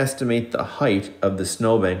and estimate the height of the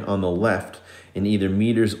snowbank on the left in either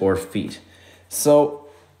meters or feet. So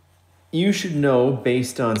you should know,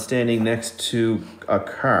 based on standing next to a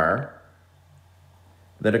car,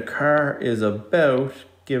 that a car is about,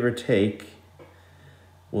 give or take,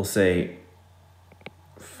 we'll say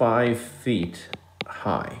 5 feet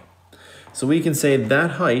high. So we can say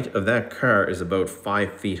that height of that car is about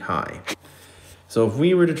 5 feet high. So if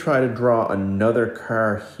we were to try to draw another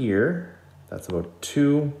car here, that's about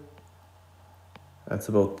 2, that's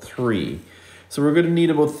about 3. So we're going to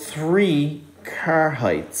need about 3 car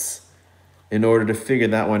heights in order to figure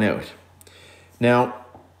that one out. Now,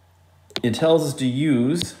 it tells us to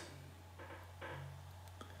use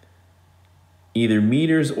either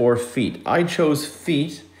meters or feet. I chose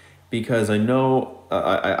feet because I know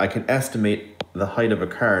I can estimate the height of a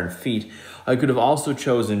car in feet. I could have also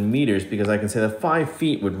chosen meters because I can say that 5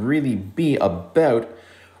 feet would really be about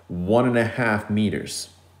 1.5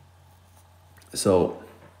 meters. So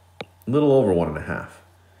a little over 1.5.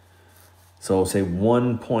 So I'll say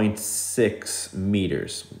 1.6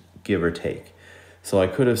 meters, give or take. So I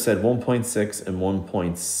could have said 1.6 and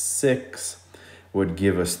 1.6 would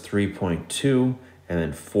give us 3.2 and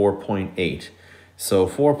then 4.8. So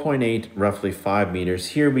 4.8, roughly 5 meters.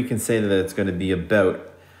 Here we can say that it's going to be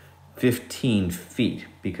about 15 feet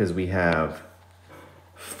because we have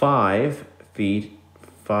 5 feet,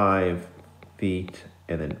 5 feet,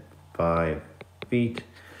 and then 5 feet.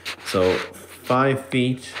 So 5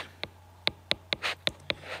 feet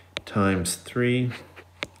times 3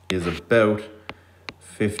 is about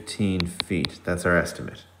 15 feet. That's our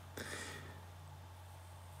estimate.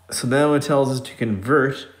 So now it tells us to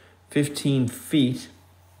convert 15 feet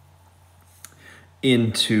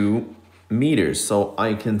into meters. So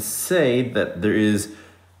I can say that there is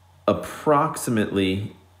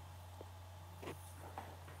approximately,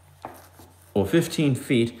 well, 15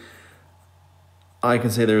 feet, I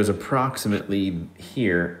can say there is approximately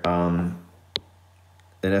here an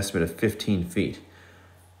estimate of 15 feet.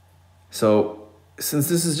 So since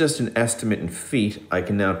this is just an estimate in feet, I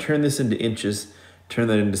can now turn this into inches, turn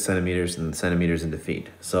that into centimeters, and centimeters into feet.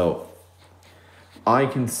 So I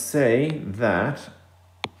can say that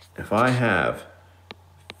if I have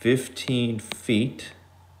 15 feet,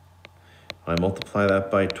 I multiply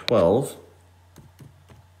that by 12,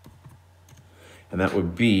 and that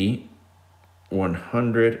would be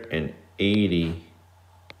 180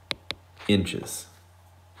 inches.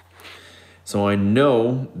 So I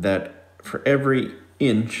know that for every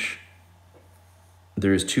inch,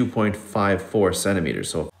 there is 2.54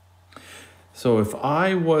 centimeters. So if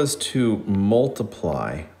I was to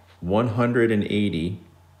multiply 180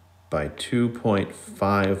 by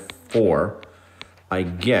 2.54, I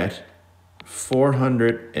get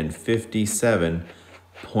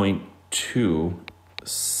 457.2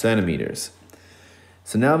 centimeters.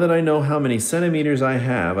 So now that I know how many centimeters I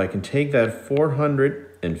have, I can take that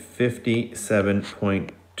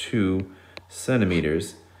 457.2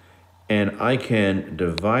 centimeters and I can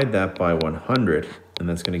divide that by 100, and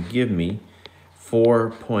that's going to give me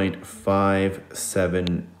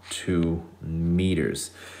 4.572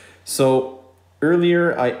 meters. So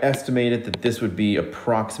earlier I estimated that this would be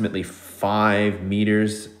approximately 5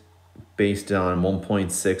 meters based on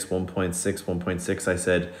 1.6, 1.6. I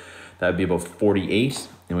said that would be about 48,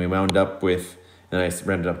 and we wound up with, and I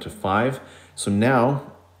rounded up to 5. So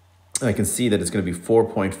now I can see that it's going to be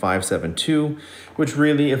 4.572, which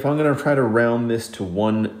really, if I'm going to try to round this to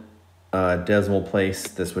one decimal place,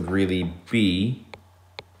 this would really be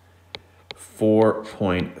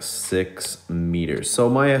 4.6 meters. So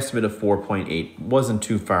my estimate of 4.8 wasn't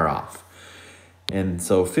too far off. And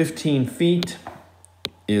so 15 feet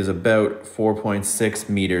is about 4.6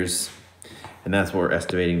 meters, and that's what we're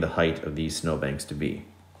estimating the height of these snowbanks to be.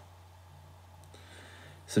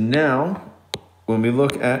 So now, when we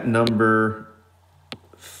look at number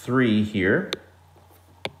 3 here,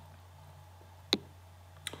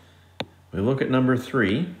 we look at number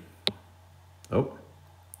 3. Oh,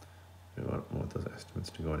 we don't want those estimates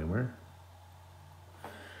to go anywhere.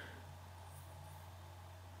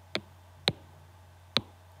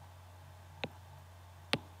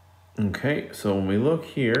 Okay, so when we look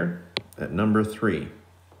here at number 3,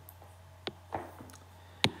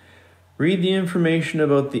 read the information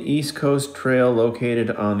about the East Coast Trail located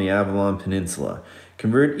on the Avalon Peninsula.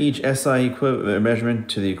 Convert each SI measurement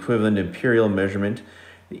to the equivalent imperial measurement.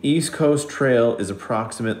 The East Coast Trail is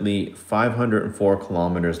approximately 504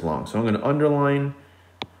 kilometers long. So I'm going to underline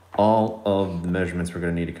all of the measurements we're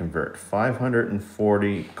going to need to convert.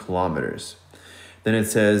 540 kilometers. Then it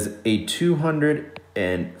says a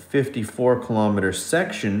 254 kilometer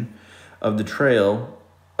section of the trail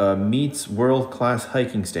meets world-class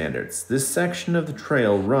hiking standards. This section of the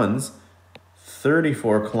trail runs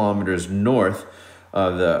 34 kilometers north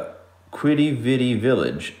of the Quidi Vidi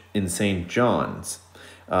village in St. John's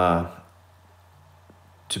to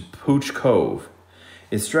Pooch Cove.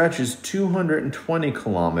 It stretches 220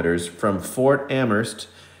 kilometers from Fort Amherst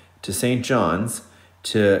to St. John's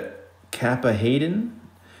to Kappa Hayden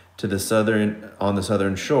to on the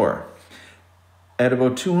southern shore. At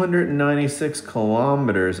about 296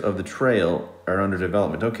 kilometers of the trail are under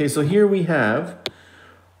development. Okay, so here we have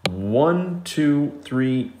 1, 2,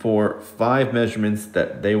 3, 4, 5 measurements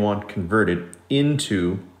that they want converted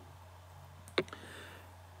into.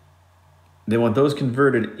 They want those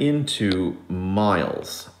converted into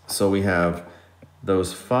miles. So we have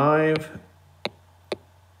those 5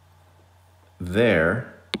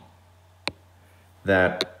 there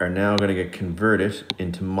that are now going to get converted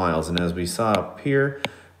into miles. And as we saw up here,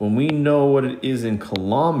 when we know what it is in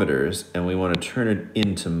kilometers and we want to turn it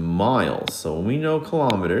into miles, so when we know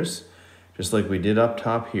kilometers, just like we did up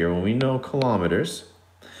top here, when we know kilometers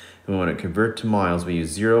and we want to convert to miles, we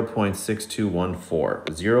use 0.6214.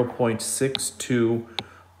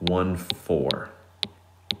 0.6214.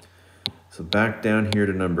 So back down here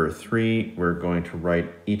to number 3, we're going to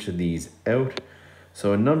write each of these out.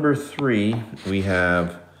 So in number 3, we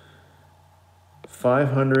have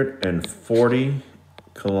 540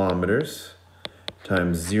 kilometers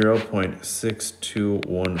times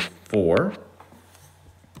 0.6214.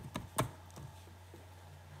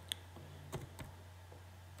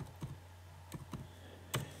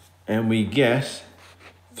 And we get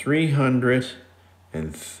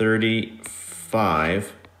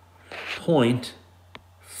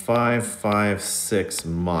 335.556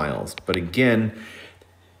 miles. But again,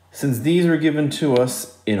 since these are given to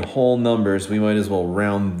us in whole numbers, we might as well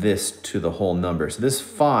round this to the whole number. So this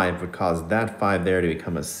 5 would cause that 5 there to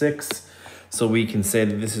become a 6. So we can say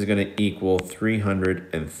that this is going to equal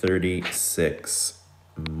 336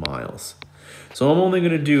 miles. So I'm only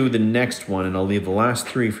going to do the next one, and I'll leave the last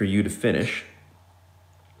 3 for you to finish.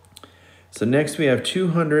 So next we have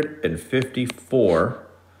 254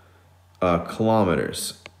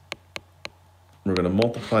 kilometers. We're going to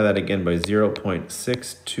multiply that again by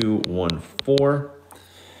 0.6214.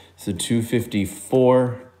 So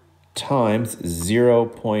 254 times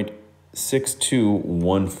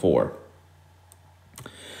 0.6214.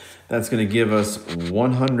 That's going to give us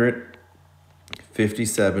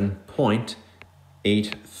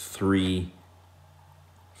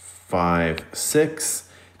 157.8356.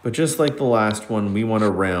 But just like the last one, we want to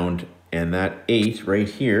round, and that 8 right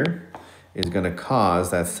here is going to cause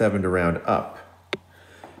that 7 to round up.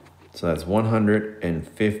 So that's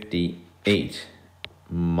 158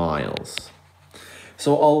 miles.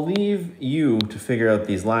 So I'll leave you to figure out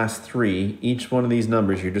these last three. Each one of these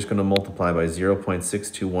numbers, you're just going to multiply by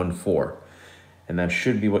 0.6214. And that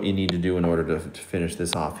should be what you need to do in order to finish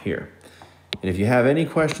this off here. And if you have any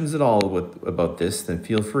questions at all about this, then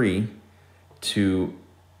feel free to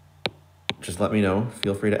just let me know.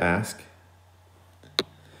 Feel free to ask.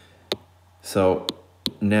 So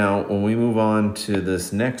now when we move on to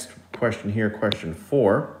this next question here, question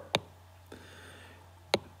 4,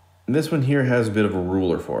 this one here has a bit of a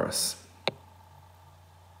ruler for us.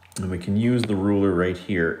 And we can use the ruler right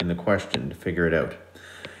here in the question to figure it out.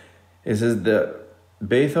 It says the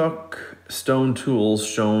Beithok stone tools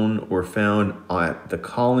shown were found at the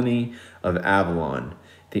colony of Avalon.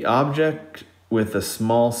 The object with a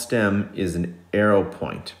small stem is an arrow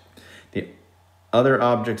point. The other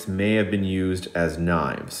objects may have been used as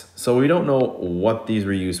knives. So we don't know what these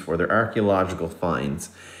were used for. They're archaeological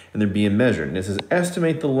finds and they're being measured. And it says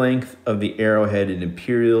estimate the length of the arrowhead in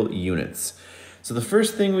imperial units. So the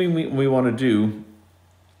first thing we want to do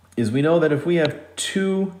is we know that if we have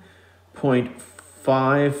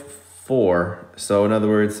 2.54, so in other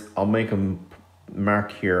words, I'll make a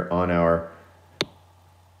mark here on our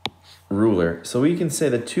ruler. So we can say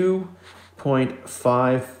that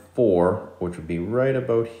 2.54, which would be right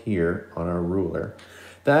about here on our ruler,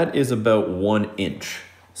 that is about 1 inch.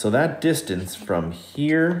 So that distance from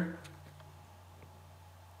here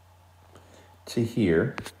to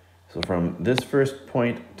here, so from this first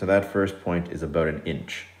point to that first point is about 1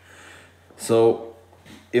 inch. So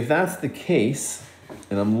if that's the case,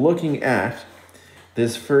 and I'm looking at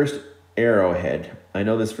this first arrowhead, I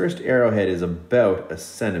know this first arrowhead is about 1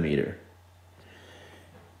 centimeter.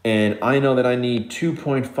 And I know that I need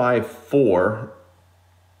 2.54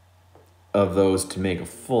 of those to make a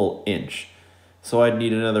full inch. So I'd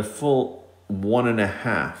need another full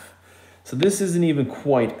 1.5. So this isn't even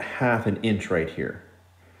quite 1/2 inch right here.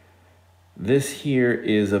 This here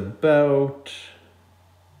is about,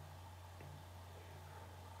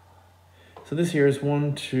 so this here is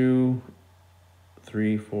 1, 2,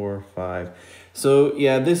 3, 4, 5. So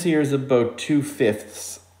yeah, this here is about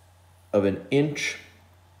 2/5 of an inch.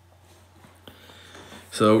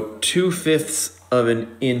 So 2/5 of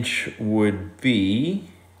an inch would be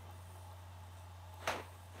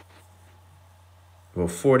about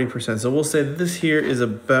 40%. So we'll say that this here is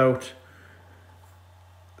about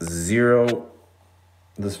 0.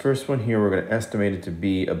 This first one here, we're going to estimate it to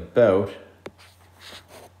be about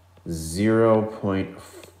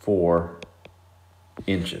 0.4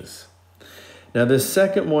 inches. Now this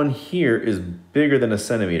second one here is bigger than 1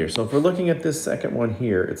 centimeter. So if we're looking at this second one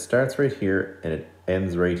here, it starts right here and it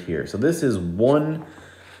ends right here. So this is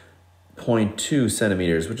 1.2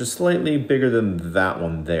 centimeters, which is slightly bigger than that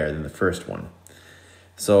one there, than the first one.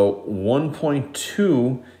 So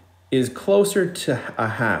 1.2 is closer to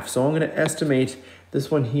 1/2. So I'm going to estimate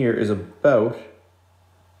this one here is about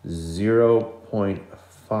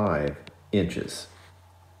 0.5 inches.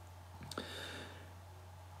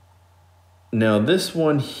 Now this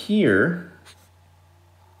one here,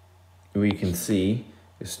 we can see,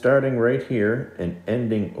 is starting right here and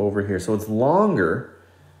ending over here. So it's longer,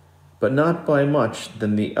 but not by much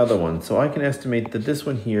than the other one. So I can estimate that this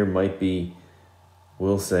one here might be,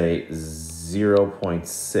 we'll say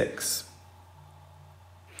 0.6.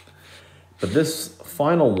 But this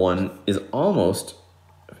final one is almost,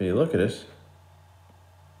 if you look at it,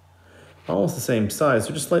 almost the same size,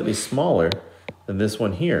 so just slightly smaller than this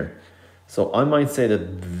one here. So I might say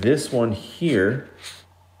that this one here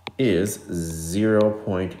is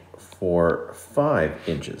 0.45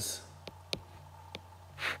 inches.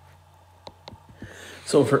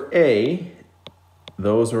 So for A,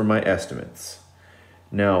 those were my estimates.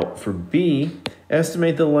 Now for B,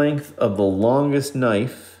 estimate the length of the longest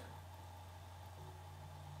knife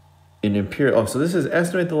in imperial. Oh, so this is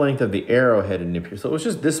estimate the length of the arrowhead in imperial. So it was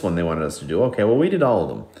just this one they wanted us to do. Okay, well we did all of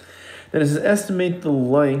them. Then it says estimate the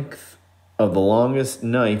length of the longest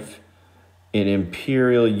knife in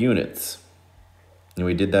imperial units. And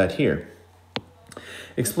we did that here.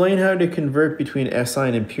 Explain how to convert between SI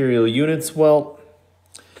and imperial units. Well,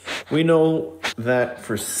 we know that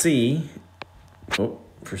for C,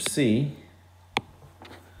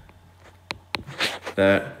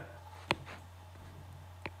 that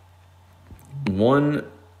 1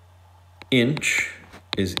 inch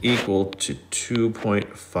is equal to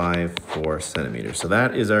 2.54 centimeters. So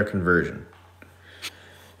that is our conversion.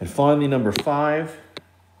 And finally, number 5.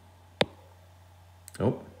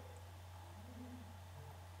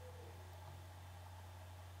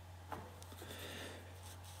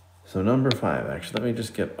 So number 5, actually, let me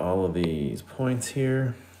just get all of these points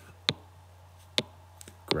here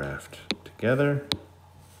graphed together.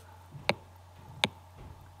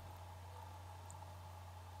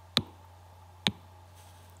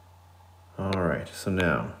 So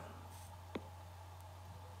now,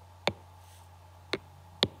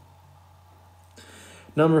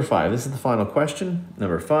 number 5, this is the final question.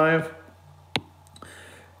 Number 5,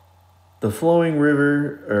 the following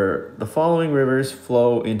rivers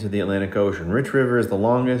flow into the Atlantic Ocean. Which river is the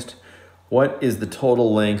longest? What is the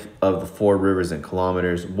total length of the 4 rivers in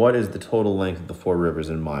kilometers? What is the total length of the 4 rivers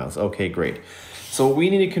in miles? Okay, great. So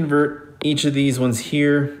we need to convert each of these ones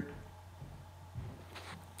here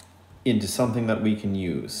into something that we can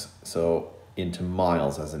use. So into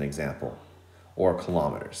miles as an example, or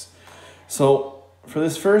kilometers. So for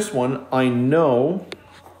this first one, I know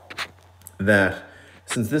that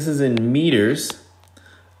since this is in meters,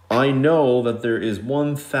 I know that there is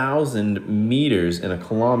 1,000 meters in a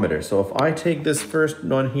kilometer. So if I take this first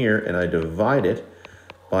one here and I divide it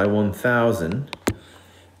by 1,000,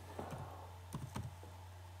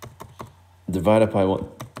 divide it by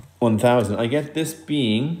 1,000, I get this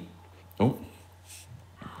being,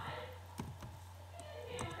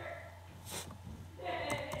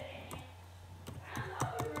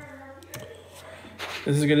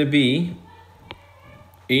 this is going to be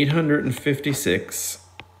 856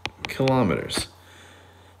 kilometers.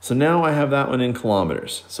 So now I have that one in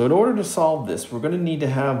kilometers. So in order to solve this, we're going to need to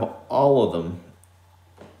have all of them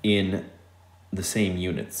in the same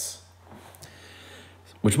units,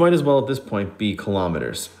 which might as well at this point be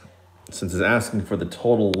kilometers, since it's asking for the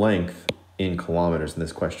total length in kilometers in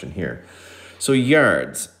this question here. So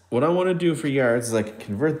yards, what I want to do for yards is I can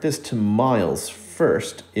convert this to miles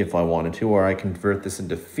first if I wanted to, or I convert this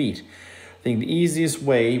into feet. I think the easiest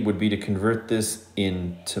way would be to convert this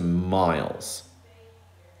into miles.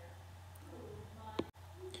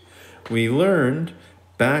 We learned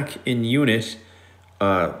back in unit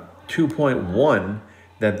 2.1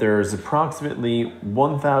 that there's approximately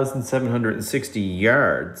 1,760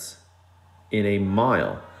 yards in a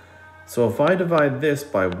mile. So if I divide this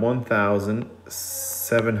by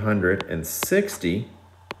 1,760,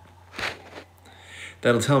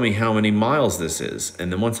 that'll tell me how many miles this is.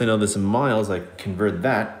 And then once I know this in miles, I can convert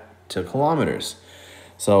that to kilometers.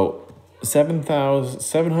 So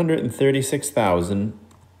 736,000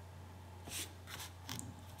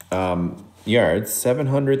 yards,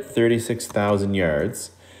 736,000 yards,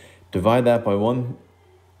 divide that by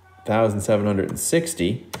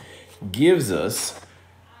 1,760, gives us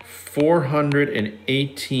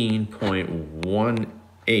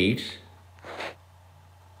 418.18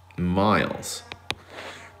 miles.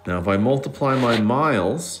 Now, if I multiply my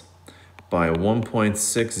miles by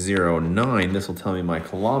 1.609, this will tell me my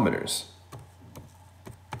kilometers.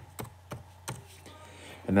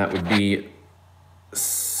 And that would be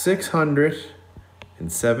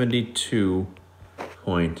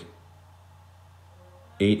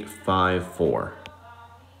 672.854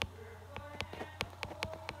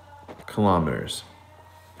 kilometers.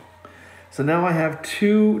 So now I have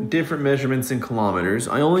 2 different measurements in kilometers.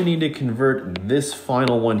 I only need to convert this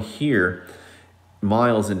final one here,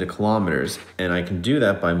 miles, into kilometers. And I can do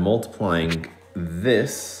that by multiplying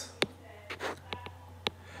this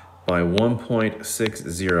by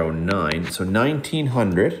 1.609. So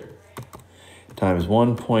 1,900 times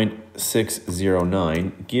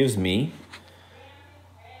 1.609 gives me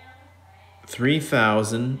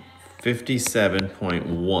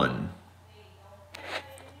 3,057.1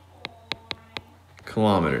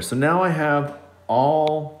 kilometers. So now I have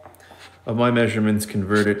all of my measurements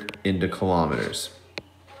converted into kilometers.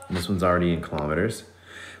 And this one's already in kilometers,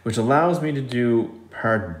 which allows me to do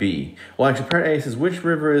part B. Well, actually, part A says which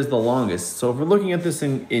river is the longest. So if we're looking at this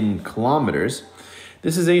in kilometers,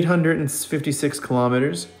 this is 856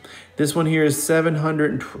 kilometers. This one here is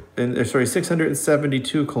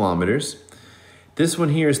 672 kilometers. This one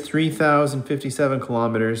here is 3,057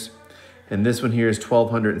 kilometers. And this one here is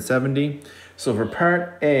 1,270. So for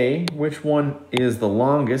part A, which one is the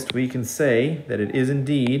longest, we can say that it is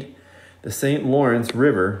indeed the St. Lawrence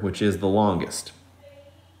River, which is the longest,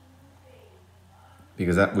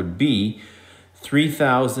 because that would be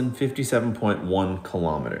 3,057.1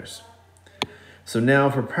 kilometers. So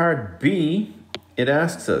now for part B, it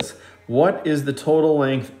asks us, what is the total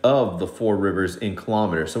length of the 4 rivers in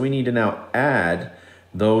kilometers? So we need to now add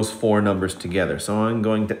those 4 numbers together. So I'm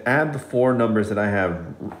going to add the 4 numbers that I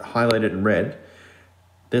have highlighted in red.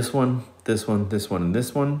 This one, this one, this one, and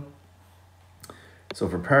this one. So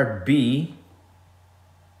for part B,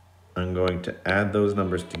 I'm going to add those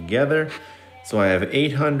numbers together. So I have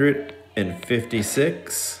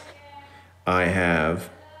 856. I have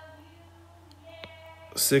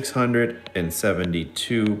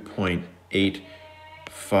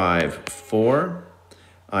 672.854.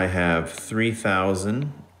 I have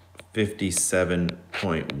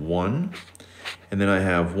 3,057.1. And then I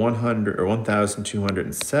have 100 or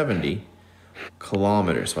 1,270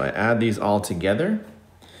 kilometers. So I add these all together.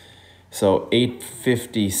 So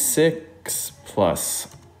 856 plus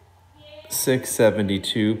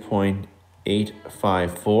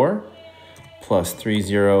 672.854 plus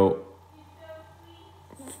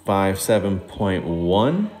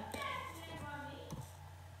 3057.1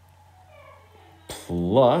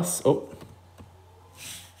 plus,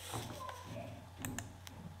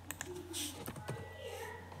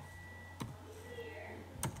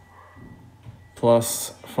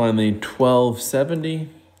 plus finally 1270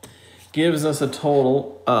 gives us a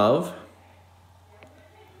total of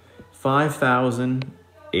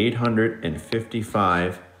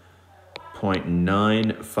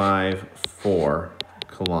 5,855.954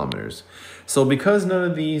 kilometers. So because none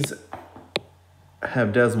of these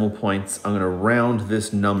have decimal points, I'm going to round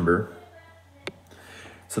this number.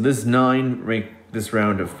 So this 9 make this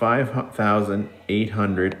round of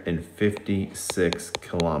 5,856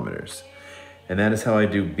 kilometers. And that is how I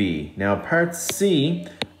do B. Now part C,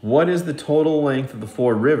 what is the total length of the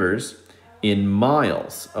 4 rivers in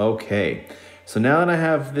miles? Okay, so now that I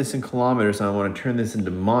have this in kilometers, and I want to turn this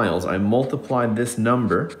into miles, I multiplied this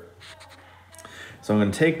number. So I'm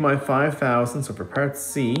going to take my 5,000, so for part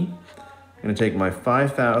C, I'm going to take my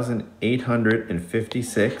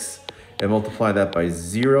 5,856 and multiply that by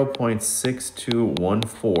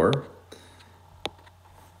 0.6214.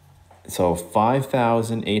 So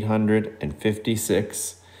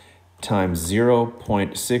 5,856 times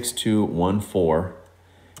 0.6214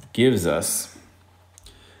 gives us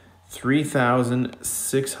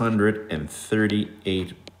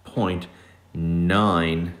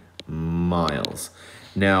 3,638.9 miles.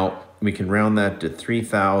 Now we can round that to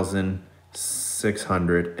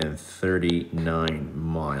 3,639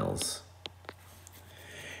 miles.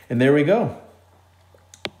 And there we go.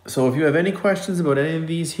 So if you have any questions about any of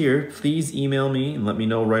these here, please email me and let me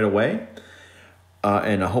know right away.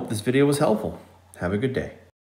 And I hope this video was helpful. Have a good day.